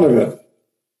lot of it,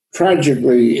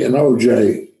 tragically, in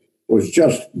OJ, was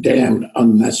just damned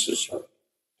unnecessary.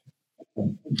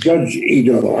 Judge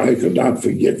Ito, I could not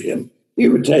forgive him. He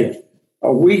would take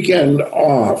a weekend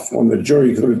off when the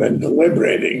jury could have been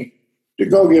deliberating to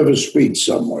go give a speech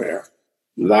somewhere.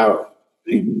 Now,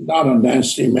 he's not a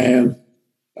nasty man,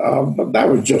 but that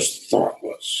was just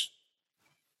thoughtless.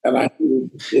 And I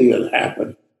didn't see it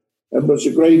happen. It was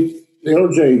the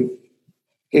OJ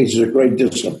case is a great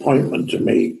disappointment to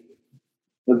me,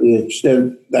 to the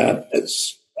extent that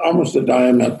it's almost a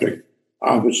diametric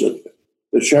opposite.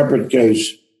 The Shepard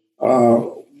case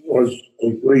was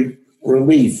a great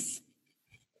relief,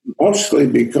 mostly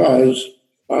because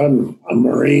I'm a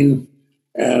Marine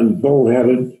and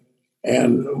bullheaded,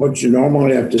 and what you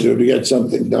normally have to do to get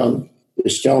something done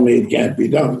is tell me it can't be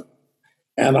done.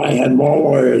 And I had more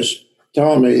lawyers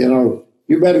telling me,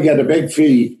 you better get a big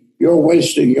fee. You're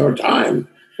wasting your time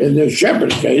in the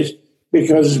Shepard case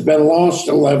because it's been lost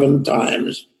 11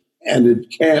 times and it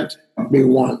can't be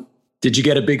won. Did you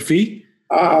get a big fee?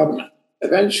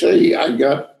 Eventually, I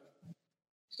got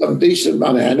some decent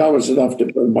money. I know it was enough to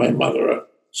build my mother a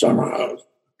summer house.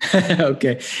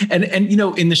 Okay. And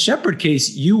in the Shepard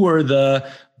case, you were the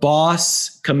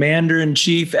boss,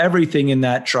 commander-in-chief, everything in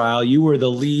that trial. You were the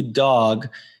lead dog.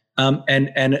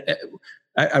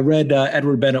 I read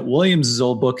Edward Bennett Williams'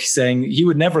 old book saying he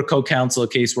would never co-counsel a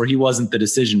case where he wasn't the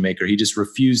decision maker. He just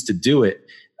refused to do it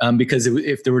because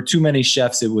if there were too many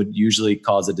chefs, it would usually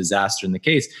cause a disaster in the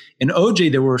case. In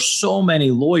OJ, there were so many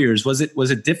lawyers. Was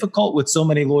it difficult with so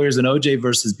many lawyers in OJ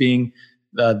versus being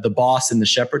the boss in the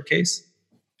Shepard case?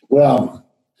 Well,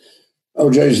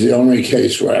 OJ is the only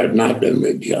case where I've not been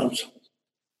lead counsel.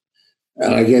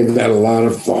 And I gave that a lot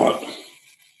of thought.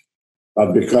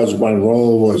 Because my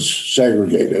role was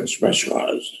segregated,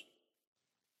 specialized,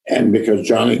 and because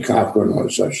Johnny Cochran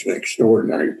was such an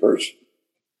extraordinary person,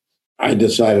 I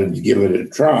decided to give it a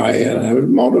try, and I was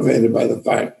motivated by the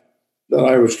fact that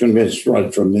I was convinced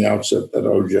right from the outset that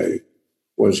OJ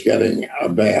was getting a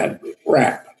bad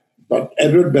rap. But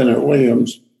Edward Bennett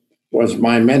Williams was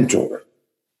my mentor,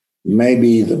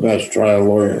 maybe the best trial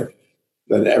lawyer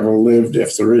that ever lived,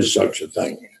 if there is such a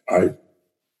thing. I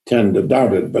tend to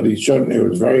doubt it, but he certainly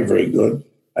was very, very good.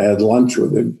 I had lunch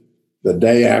with him the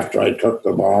day after I took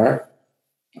the bar.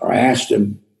 I asked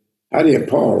him, how do you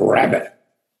pull a rabbit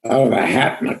out of a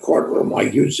hat in a courtroom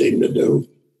like you seem to do?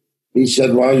 He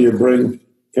said, well, you bring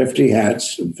 50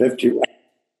 hats and 50 rabbits.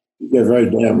 You get very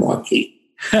damn lucky.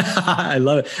 I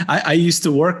love it. I used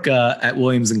to work at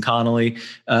Williams and Connolly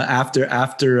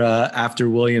after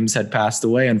Williams had passed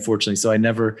away, unfortunately. So I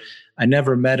never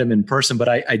met him in person, but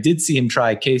I did see him try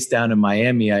a case down in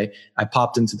Miami. I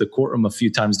popped into the courtroom a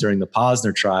few times during the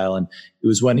Posner trial, and it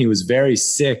was when he was very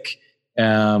sick.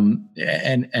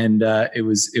 It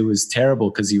was terrible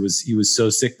because he was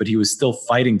so sick, but he was still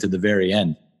fighting to the very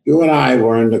end. You and I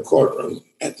were in the courtroom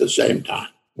at the same time.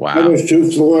 Wow. There was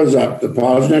 2 floors up. The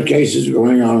Posner case is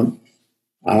going on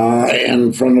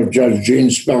in front of Judge Gene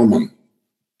Spellman.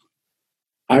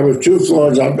 I was 2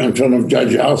 floors up in front of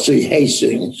Judge Elsie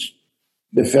Hastings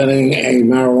defending a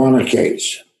marijuana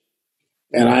case.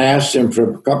 And I asked him for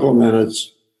a couple of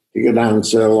minutes to get down and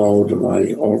say hello to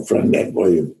my old friend Ed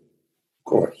Williams, of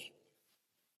course.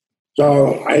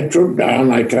 So I trooped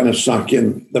down. I kind of snuck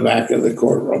in the back of the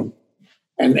courtroom.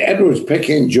 And Ed was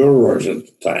picking jurors at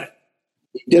the time.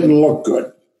 He didn't look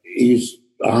good. He's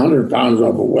 100 pounds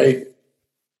overweight.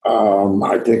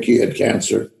 I think he had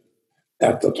cancer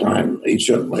at the time. He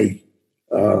certainly,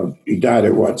 he died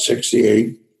at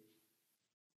 68?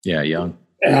 Yeah, young.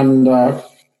 And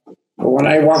when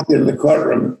I walked into the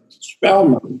courtroom,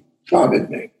 Spellman shouted at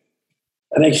me.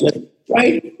 And they said,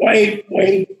 wait.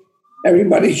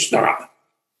 Everybody stop.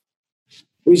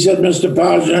 He said, Mr.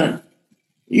 Posner,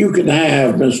 you can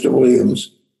have Mr.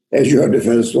 Williams as your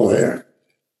defense lawyer.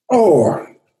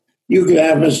 Or you could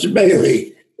have Mr.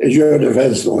 Bailey as your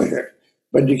defense lawyer.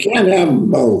 But you can't have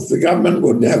them both. The government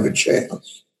wouldn't have a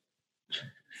chance.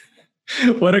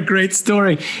 What a great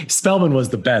story. Spellman was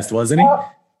the best, wasn't he?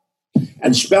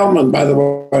 And Spellman, by the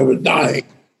way, was dying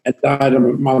and died a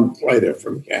month later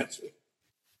from cancer.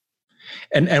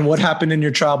 And what happened in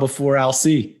your trial before Al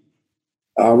C?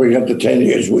 We got the 10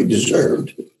 years we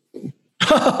deserved.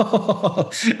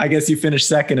 I guess you finished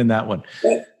second in that one.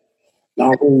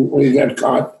 Now, we got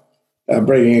caught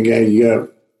bringing a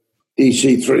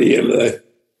DC-3 into the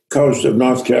coast of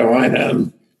North Carolina,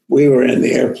 and we were in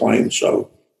the airplane,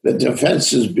 so the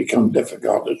defense has become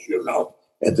difficult, as you know,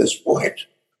 at this point.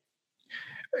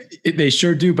 They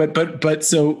sure do, but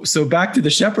so back to the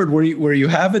Shepard, where you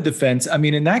have a defense. I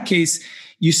mean, in that case,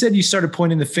 you said you started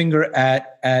pointing the finger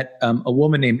at a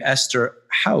woman named Esther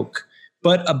Houck.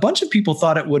 But a bunch of people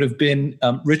thought it would have been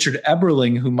Richard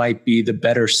Eberling who might be the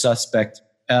better suspect.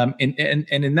 And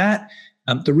in that,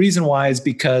 the reason why is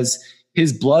because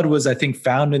his blood was, I think,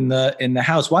 found in the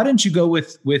house. Why didn't you go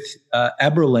with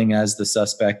Eberling as the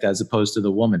suspect as opposed to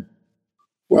the woman?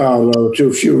 Well, there were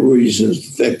too few reasons to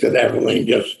think that Eberling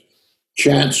just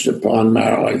chanced upon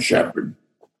Marilyn Shepard.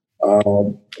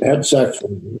 Had sex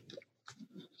with her,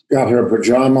 got her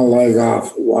pajama leg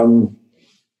off one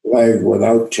leg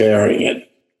without tearing it.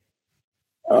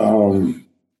 Eberling,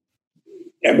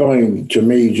 to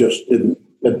me, just didn't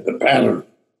fit the pattern.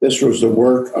 This was the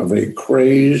work of a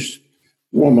crazed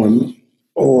woman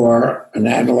or an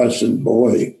adolescent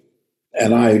boy.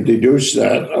 And I deduced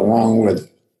that along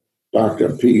with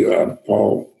Dr.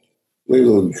 Paul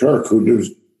Leland Kirk, who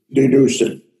deduced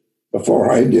it before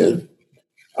I did,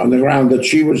 on the ground that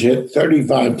she was hit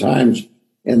 35 times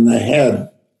in the head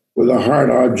with a hard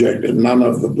object, and none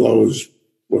of the blows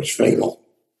was fatal.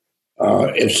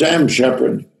 If Sam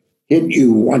Shepard hit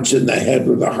you once in the head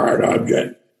with a hard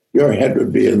object, your head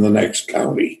would be in the next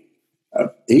county.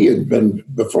 He had been,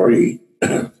 before he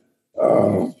got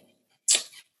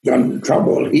in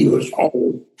trouble, he was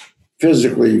always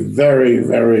physically very,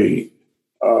 very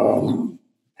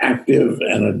active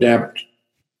and adept,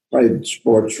 played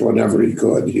sports whenever he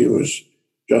could. He was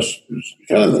just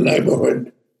kind of the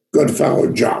neighborhood good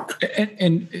fellow jock.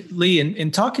 And Lee, in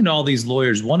talking to all these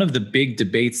lawyers, one of the big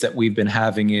debates that we've been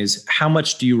having is how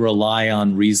much do you rely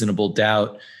on reasonable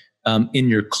doubt in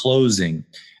your closing?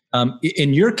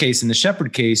 In your case, in the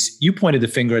Shepard case, you pointed the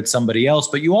finger at somebody else,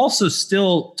 but you also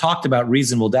still talked about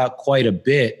reasonable doubt quite a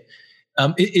bit.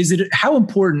 How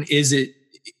important is it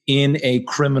in a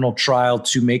criminal trial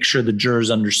to make sure the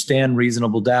jurors understand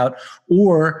reasonable doubt?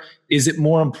 Or is it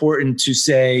more important to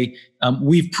say,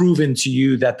 we've proven to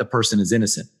you that the person is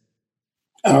innocent?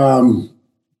 That's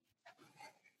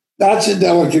a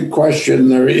delicate question.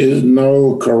 There is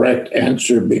no correct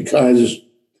answer because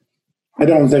I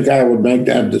don't think I would make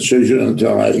that decision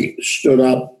until I stood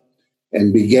up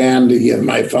and began to give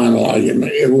my final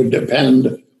argument. It would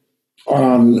depend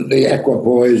on the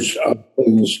equipoise of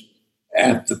things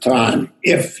at the time.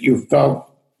 If you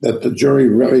felt that the jury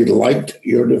really liked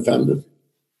your defendant,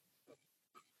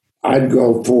 I'd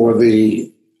go for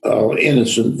the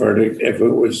innocent verdict if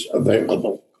it was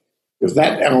available, because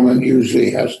that element usually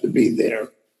has to be there.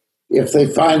 If they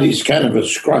find he's kind of a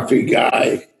scruffy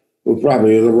guy who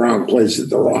probably in the wrong place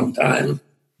at the wrong time,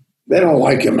 they don't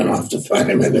like him enough to find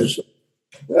him innocent.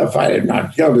 They'll find him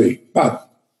not guilty. But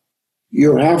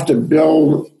you have to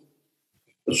build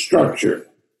a structure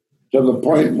to the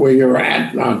point where you're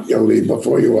at not guilty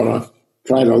before you want to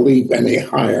try to leap any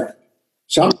higher.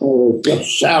 Some will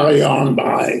just sally on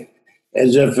by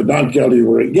as if the not guilty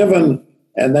were given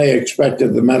and they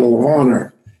expected the Medal of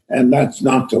Honor. And that's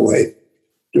not the way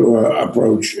to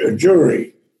approach a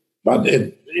jury. But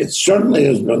it certainly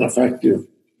has been effective,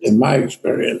 in my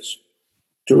experience,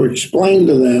 to explain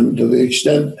to them to the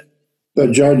extent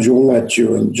the judge will let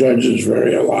you, and judges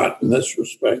vary a lot in this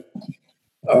respect,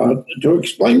 to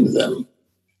explain to them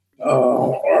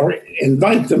or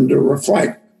invite them to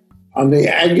reflect on the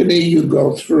agony you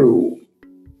go through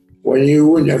when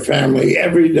you and your family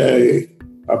every day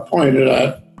are pointed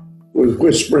at with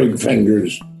whispering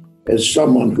fingers as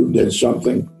someone who did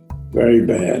something very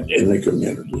bad in the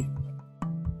community.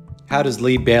 How does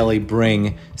Lee Bailey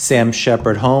bring Sam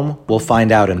Shepard home? We'll find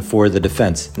out in For the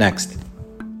Defense next.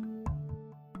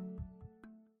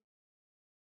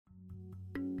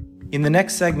 In the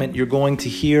next segment, you're going to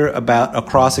hear about a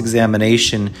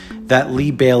cross-examination that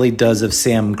Lee Bailey does of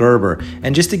Sam Gerber.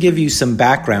 And just to give you some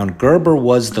background, Gerber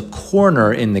was the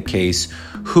coroner in the case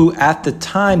who at the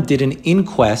time did an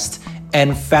inquest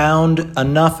and found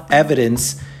enough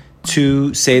evidence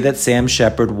to say that Sam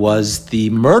Shepard was the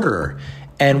murderer.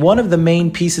 And one of the main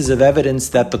pieces of evidence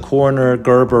that the coroner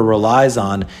Gerber relies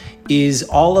on is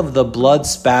all of the blood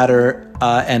spatter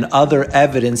and other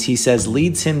evidence he says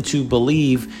leads him to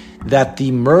believe that the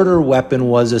murder weapon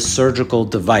was a surgical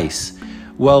device.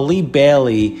 Well, Lee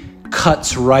Bailey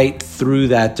cuts right through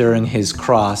that during his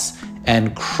cross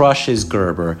and crushes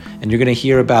Gerber. And you're going to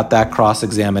hear about that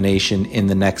cross-examination in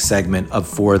the next segment of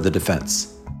For the Defense.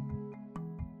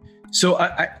 So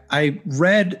I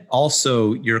read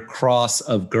also your cross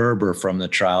of Gerber from the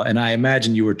trial, and I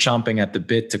imagine you were chomping at the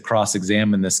bit to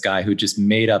cross-examine this guy who just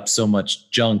made up so much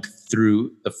junk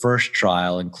through the first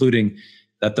trial, including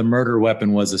that the murder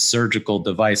weapon was a surgical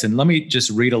device. And let me just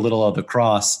read a little of the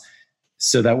cross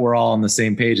so that we're all on the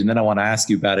same page, and then I want to ask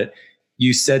you about it.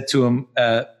 You said to him,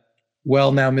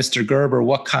 well, now, Mr. Gerber,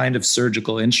 what kind of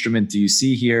surgical instrument do you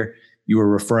see here? You were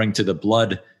referring to the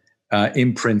blood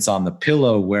imprints on the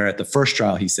pillow, where at the first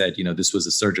trial he said, this was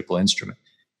a surgical instrument.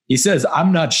 He says,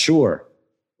 I'm not sure.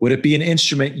 Would it be an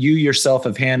instrument you yourself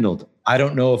have handled? I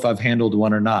don't know if I've handled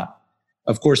one or not.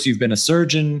 Of course, you've been a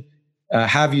surgeon.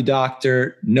 Have you,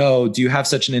 doctor? No. Do you have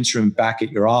such an instrument back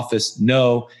at your office?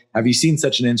 No. Have you seen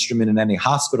such an instrument in any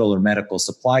hospital or medical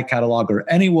supply catalog or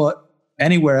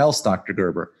anywhere else, Dr.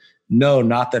 Gerber? No,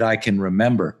 not that I can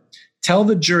remember. Tell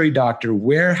the jury, doctor,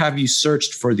 where have you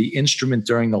searched for the instrument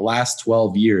during the last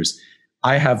 12 years?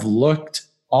 I have looked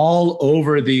all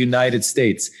over the United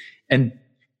States. And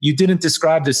you didn't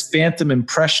describe this phantom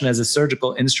impression as a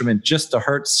surgical instrument just to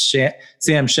hurt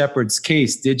Sam Shepard's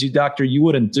case, did you, doctor? You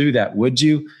wouldn't do that, would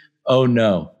you? Oh,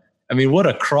 no. I mean, what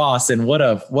a cross and what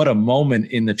a moment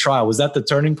in the trial. Was that the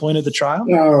turning point of the trial?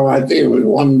 No, I think it was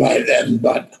one by then,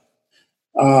 but,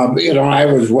 I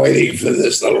was waiting for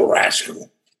this little rascal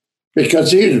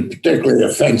because he was particularly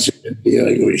offensive in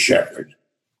dealing with Shepard.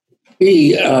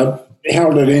 He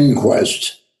held an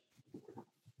inquest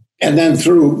and then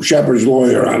threw Shepard's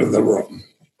lawyer out of the room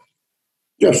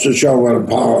just to show what a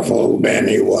powerful man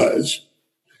he was.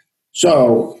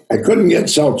 So I couldn't get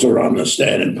Seltzer on the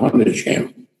stand and punish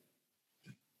him.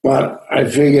 But I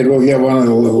figured we'll get one of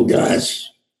the little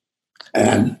guys.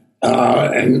 And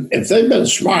if they'd been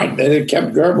smart, they'd have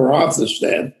kept Gerber off the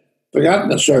stand, forgotten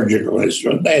the surgical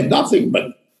instrument. They had nothing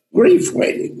but grief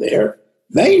waiting there.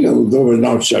 They knew there was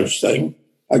no such thing.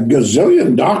 A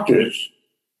gazillion doctors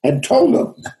had told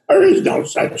them there is no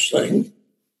such thing,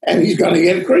 and he's going to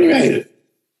get cremated.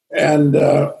 And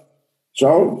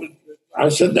so I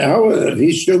said, the hell with it. If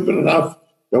he's stupid enough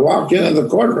to walk into the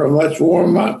courtroom, let's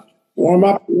warm up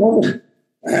the room.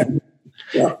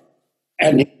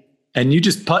 And you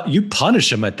just you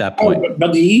punish him at that point.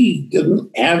 But he didn't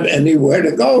have anywhere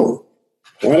to go.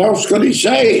 What else could he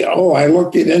say? Oh, I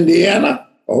looked in Indiana.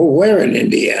 Oh, where in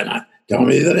Indiana? Tell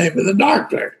me the name of the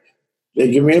doctor.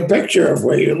 They give me a picture of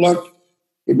where you looked.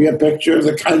 Give me a picture of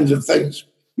the kinds of things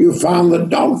you found that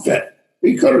don't fit.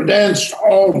 He could have danced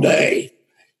all day.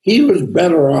 He was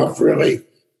better off, really,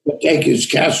 to take his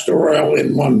castor oil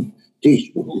in one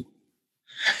teaspoon.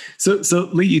 So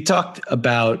Lee, you talked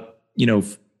about,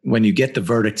 when you get the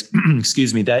verdict,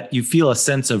 excuse me, that you feel a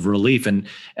sense of relief. And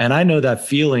I know that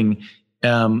feeling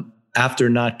after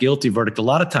not guilty verdict. A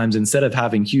lot of times, instead of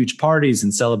having huge parties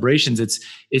and celebrations, it's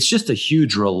just a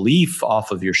huge relief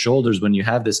off of your shoulders when you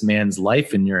have this man's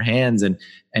life in your hands and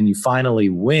you finally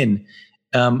win.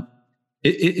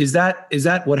 Is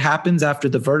that what happens after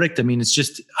the verdict? I mean, it's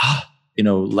just,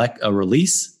 like a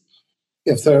release.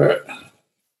 If there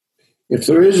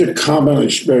is a common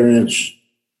experience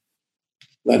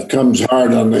that comes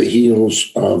hard on the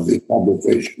heels of the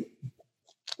publication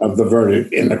of the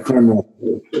verdict in a criminal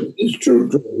case, it's true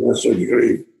to a lesser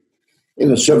degree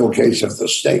in a civil case if the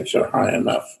stakes are high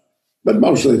enough, but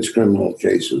mostly it's criminal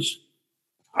cases.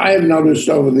 I have noticed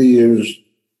over the years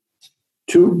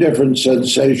two different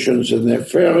sensations, and they're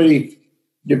fairly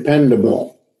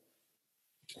dependable.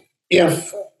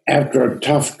 If, after a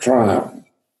tough trial,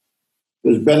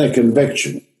 there's been a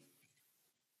conviction,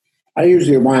 I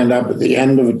usually wind up at the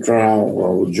end of a trial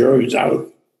while the jury's out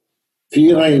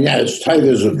feeling as tight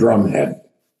as a drumhead,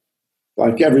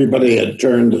 like everybody had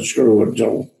turned the screw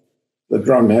until the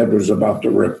drumhead was about to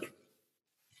rip.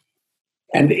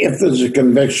 And if there's a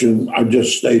conviction, I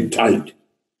just stay tight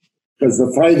because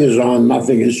the fight is on,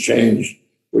 nothing has changed.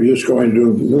 We're just going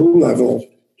to a new level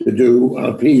to do an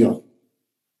appeal.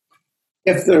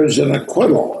 If there's an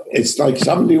acquittal, it's like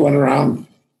somebody went around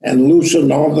and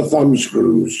loosened all the thumb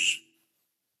screws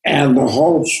and the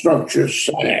whole structure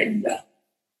sagged.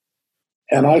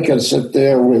 And I can sit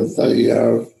there with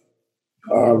a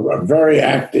very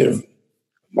active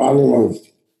bottle of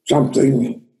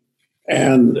something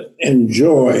and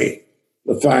enjoy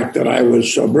the fact that I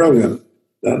was so brilliant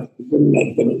that I didn't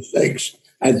make the mistakes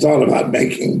I thought about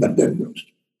making, but didn't.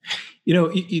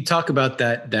 You talk about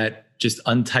that just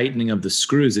untightening of the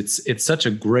screws. It's such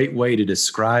a great way to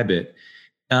describe it.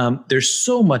 There's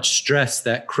so much stress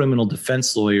that criminal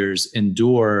defense lawyers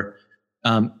endure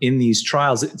in these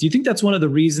trials. Do you think that's one of the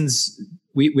reasons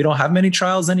we don't have many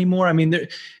trials anymore? I mean,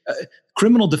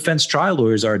 criminal defense trial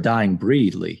lawyers are a dying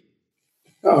breed, Lee.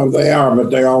 Oh, they are, but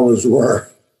they always were.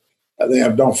 They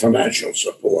have no financial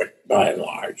support, by and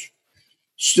large.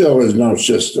 Still is no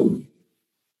system.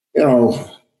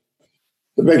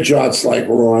 The big shots like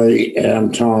Roy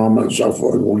and Tom and so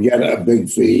forth will get a big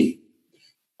fee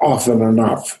often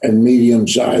enough, and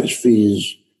medium-sized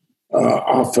fees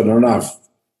often enough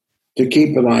to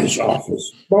keep a nice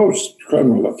office. Most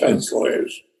criminal defense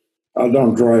lawyers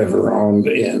don't drive around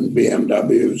in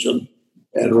BMWs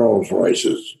and Rolls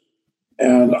Royces.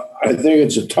 And I think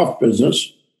it's a tough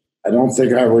business. I don't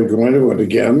think I would go into it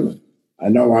again. I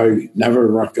know I never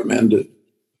recommended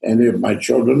any of my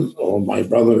children or my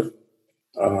brother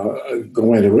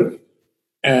go into it.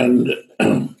 And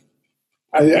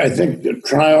I think the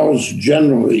trials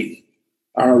generally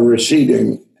are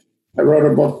receding. I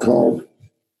wrote a book called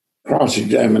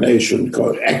Cross-Examination,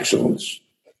 called Excellence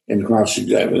in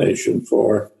Cross-Examination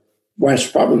for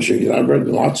West Publishing. And I've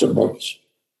written lots of books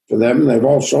for them. They've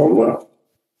all sold well.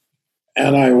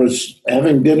 And I was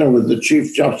having dinner with the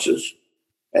Chief Justice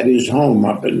at his home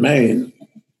up in Maine.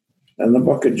 And the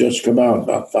book had just come out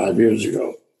about 5 years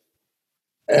ago.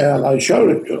 And I showed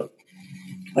it to him.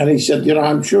 And he said,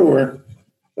 I'm sure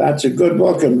that's a good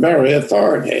book and very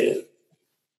authoritative.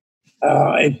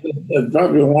 It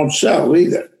probably won't sell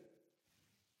either.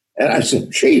 And I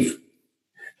said, Chief,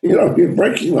 you're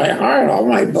breaking my heart. All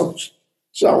my books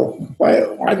sell.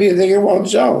 Why do you think it won't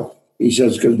sell? He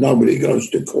says, because nobody goes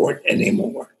to court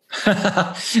anymore.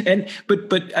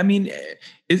 But I mean,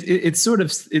 it's sort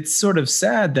of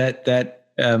sad that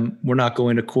we're not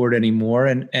going to court anymore.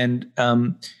 And I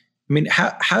mean,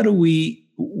 how do we?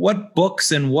 What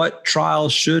books and what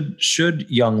trials should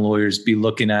young lawyers be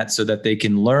looking at so that they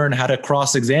can learn how to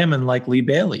cross-examine like Lee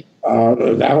Bailey?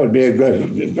 That would be a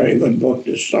very good book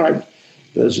to start.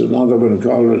 There's another one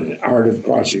called The Art of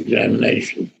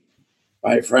Cross-Examination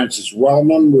by Francis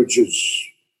Wellman, which has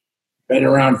been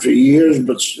around for years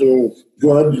but still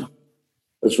good.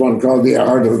 There's one called The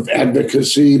Art of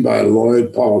Advocacy by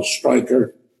Lloyd Paul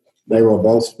Stryker. They were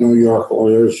both New York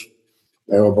lawyers.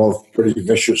 They were both pretty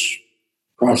vicious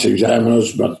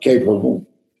cross-examiners, but capable.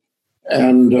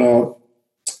 And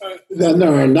then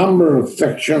there are a number of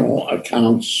fictional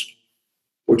accounts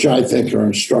which I think are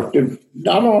instructive.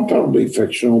 Not all totally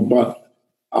fictional, but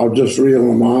I'll just reel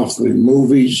them off. The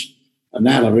movies,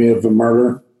 Anatomy of a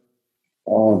Murder,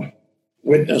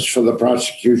 Witness for the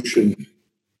Prosecution,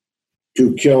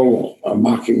 To Kill a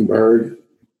Mockingbird,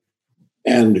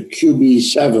 and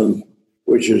QB7,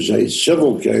 which is a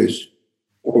civil case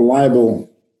for libel.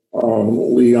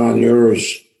 Leon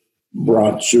Uris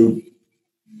was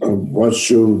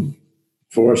sued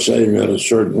for saying that a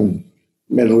certain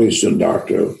Middle Eastern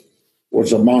doctor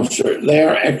was a monster. They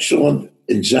are excellent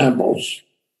examples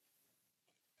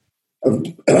of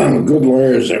good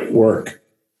lawyers at work,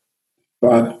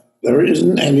 but there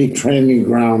isn't any training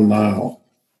ground now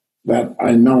that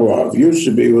I know of. Used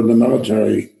to be when the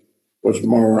military was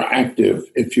more active.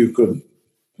 If you could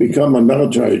become a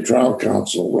military trial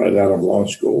counsel right out of law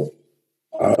school,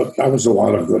 that was a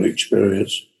lot of good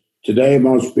experience. Today,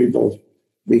 most people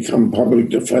become public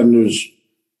defenders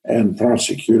and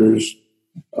prosecutors,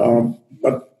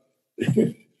 but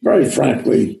very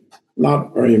frankly,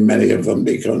 not very many of them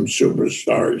become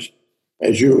superstars,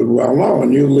 as you would well know.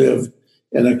 And you live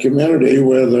in a community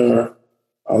where there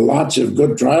are lots of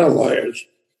good trial lawyers.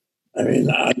 I mean,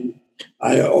 I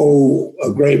owe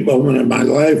a great moment in my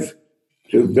life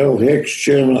to Bill Hicks,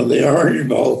 chairman of the Orange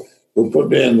Bowl, who put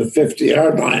me in the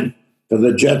 50-yard line for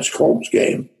the Jets-Colts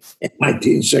game in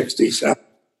 1967.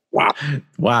 Wow.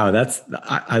 Wow,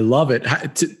 I love it.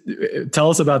 Tell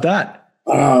us about that.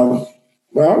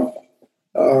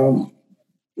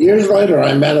 Years later,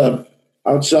 I met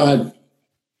outside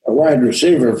a wide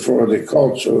receiver for the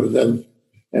Colts, who was then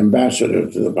ambassador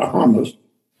to the Bahamas,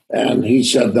 and he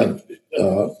said that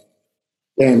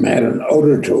game had an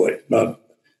odor to it. But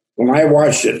when I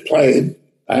watched it played,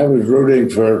 I was rooting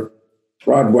for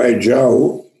Broadway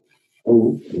Joe,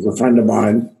 who was a friend of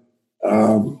mine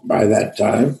by that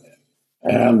time.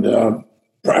 And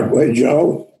Broadway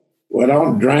Joe went out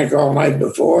and drank all night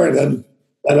before, and then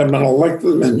let him in a lick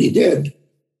them, and he did.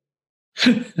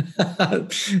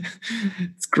 It's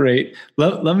great.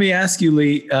 Let me ask you,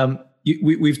 Lee,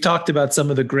 we've talked about some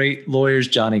of the great lawyers,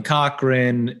 Johnny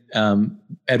Cochran,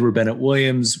 Edward Bennett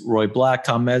Williams, Roy Black,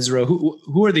 Tom Mesereau.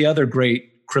 Who are the other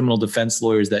great criminal defense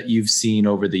lawyers that you've seen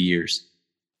over the years?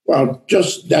 Well,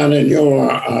 just down in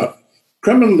your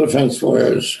criminal defense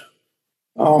lawyers,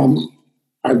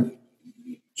 I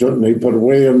certainly put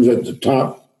Williams at the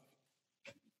top.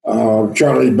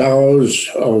 Charlie Bellows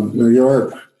of New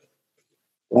York,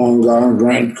 long gone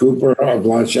Grant Cooper of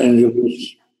Los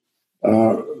Angeles,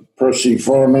 Percy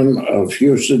Foreman of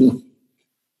Houston,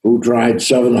 who tried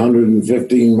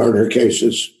 715 murder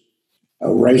cases,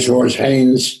 Racehorse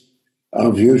Haynes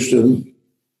of Houston,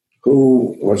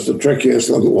 who was the trickiest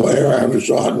little lawyer I ever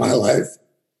saw in my life,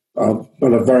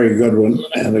 but a very good one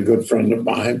and a good friend of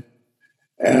mine.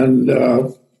 And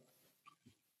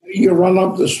you run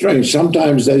up the string.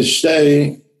 Sometimes they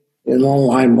stay in the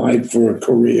limelight for a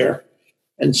career,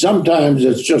 and sometimes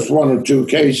it's just one or two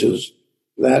cases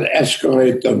that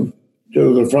escalate them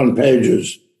to the front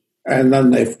pages, and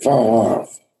then they fall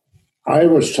off. I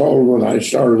was told when I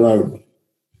started out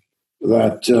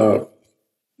that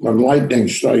when lightning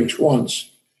strikes once,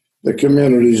 the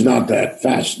community is not that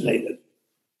fascinated.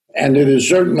 And it is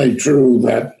certainly true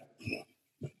that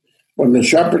when the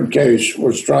Shepard case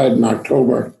was tried in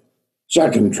October,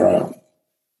 second trial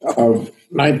of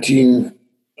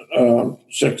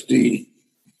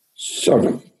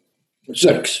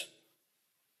 1966,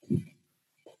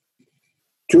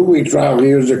 2-week trial,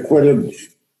 he was acquitted.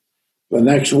 The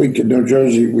next week in New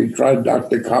Jersey, we tried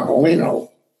Dr. Coppolino,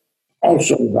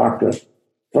 also a doctor,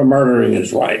 for murdering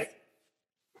his wife.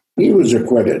 He was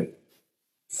acquitted.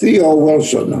 Theo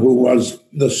Wilson, who was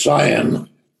the scion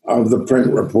of the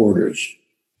print reporters,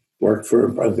 worked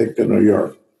for, I think, the New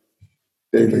York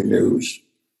Daily News,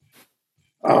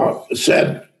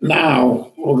 said,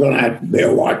 now we're going to have to be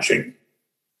watching.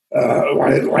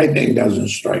 Lightning doesn't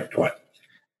strike twice.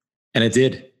 And it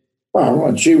did. Well,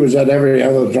 and she was at every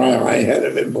other trial I had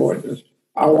of importance,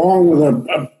 along with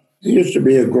there used to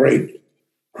be a great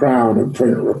crowd of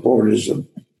print reporters, and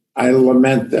I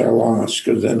lament their loss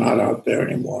because they're not out there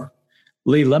anymore.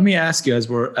 Lee, let me ask you, as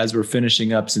we're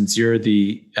finishing up, since you're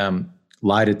the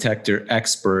lie detector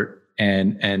expert,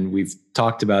 and we've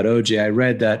talked about OJ, I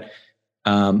read that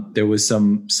there was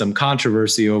some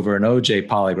controversy over an OJ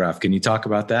polygraph. Can you talk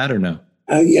about that or no?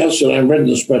 Yes, and I read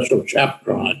the special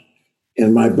chapter on it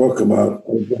in my book about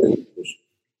OJ.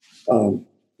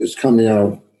 It's coming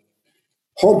out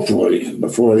hopefully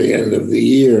before the end of the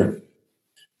year.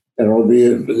 And it'll be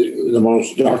the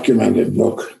most documented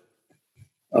book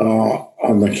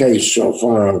on the case so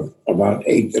far, about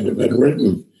 8 that have been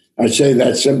written. I say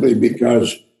that simply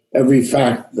because every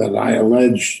fact that I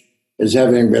allege as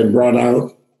having been brought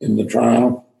out in the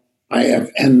trial, I have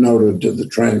endnoted to the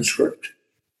transcript.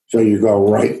 So you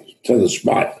go right to the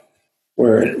spot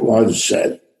where it was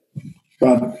said.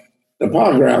 But the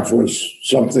polygraph was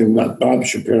something that Bob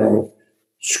Shapiro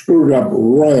screwed up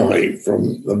royally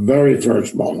from the very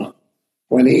first moment.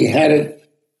 When he had it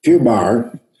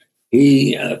fubart,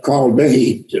 he called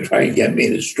me to try and get me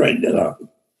to straighten it up.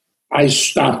 I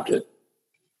stopped it.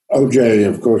 OJ,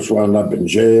 of course, wound up in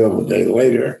jail a day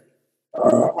later.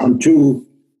 On two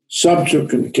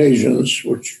subsequent occasions,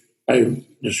 which I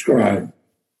described,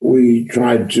 we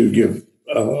tried to give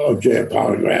OJ a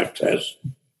polygraph test.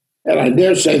 And I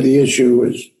dare say the issue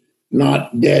is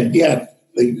not dead yet.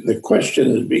 The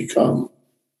question has become,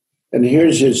 and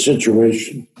here's his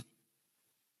situation.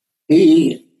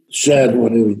 He said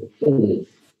when he was a kid,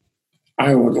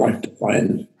 I would like to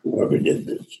find whoever did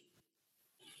this.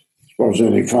 I suppose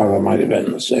any father might have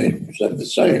been said the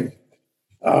same.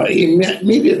 He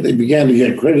immediately began to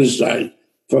get criticized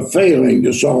for failing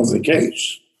to solve the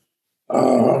case,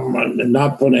 and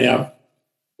not putting up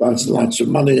lots and lots of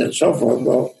money and so forth.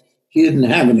 Well, he didn't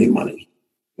have any money.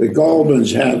 The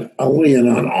Goldmans had a lien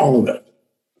on all of it.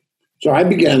 So I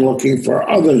began looking for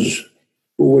others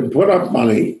who would put up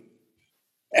money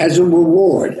as a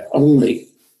reward only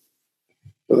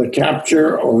for the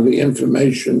capture or the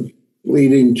information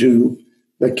leading to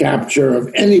the capture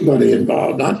of anybody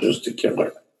involved, not just the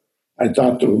killer. I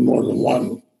thought there were more than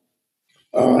one.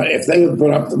 If they would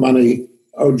put up the money,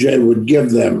 OJ would give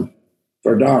them,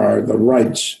 for Dar, the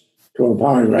rights to a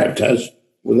polygraph test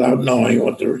without knowing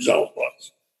what the result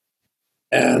was.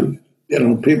 And,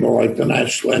 people like the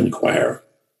National Enquirer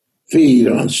feed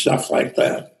on stuff like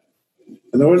that.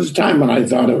 And there was a time when I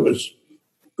thought it was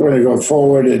going to go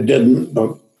forward. It didn't,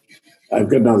 but I've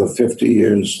got another 50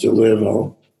 years to live,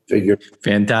 I'll figure.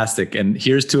 Fantastic. And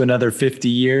here's to another 50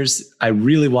 years. I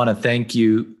really want to thank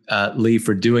you, Lee,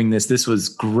 for doing this. This was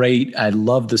great. I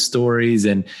love the stories.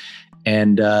 And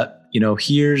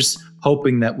here's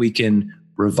hoping that we can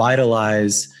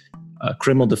revitalize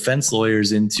criminal defense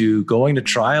lawyers into going to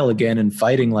trial again and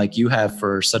fighting like you have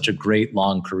for such a great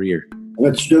long career.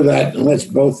 Let's do that. And let's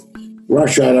both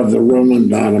rush out of the room and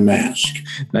don a mask.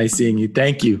 Nice seeing you.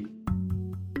 Thank you.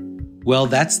 Well,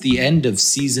 that's the end of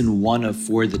season 1 of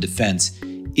For the Defense.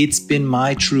 It's been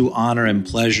my true honor and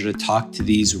pleasure to talk to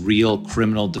these real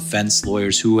criminal defense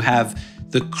lawyers who have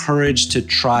the courage to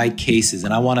try cases.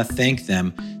 And I want to thank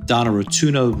them, Donna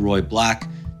Rotuno, Roy Black,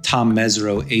 Tom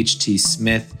Mesereau, H.T.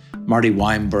 Smith, Marty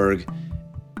Weinberg,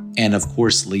 and of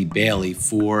course, Lee Bailey,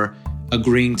 for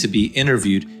agreeing to be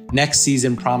interviewed. Next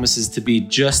season promises to be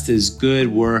just as good.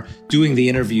 We're doing the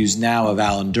interviews now of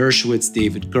Alan Dershowitz,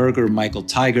 David Gerger, Michael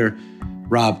Tiger,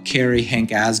 Rob Carey, Hank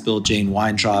Asbill, Jane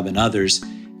Weintraub, and others.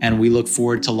 And we look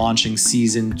forward to launching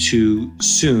season 2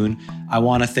 soon. I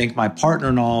want to thank my partner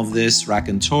in all of this,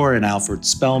 Raconteur and Alfred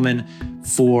Spellman,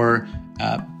 for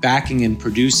backing and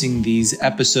producing these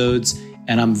episodes.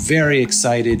 And I'm very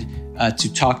excited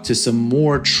to talk to some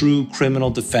more true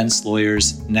criminal defense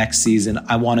lawyers next season.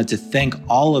 I wanted to thank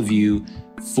all of you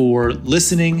for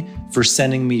listening, for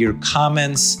sending me your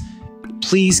comments.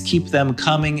 Please keep them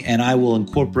coming, and I will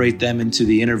incorporate them into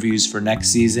the interviews for next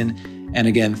season. And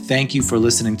again, thank you for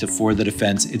listening to For the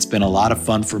Defense. It's been a lot of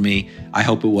fun for me. I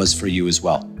hope it was for you as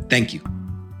well. Thank you.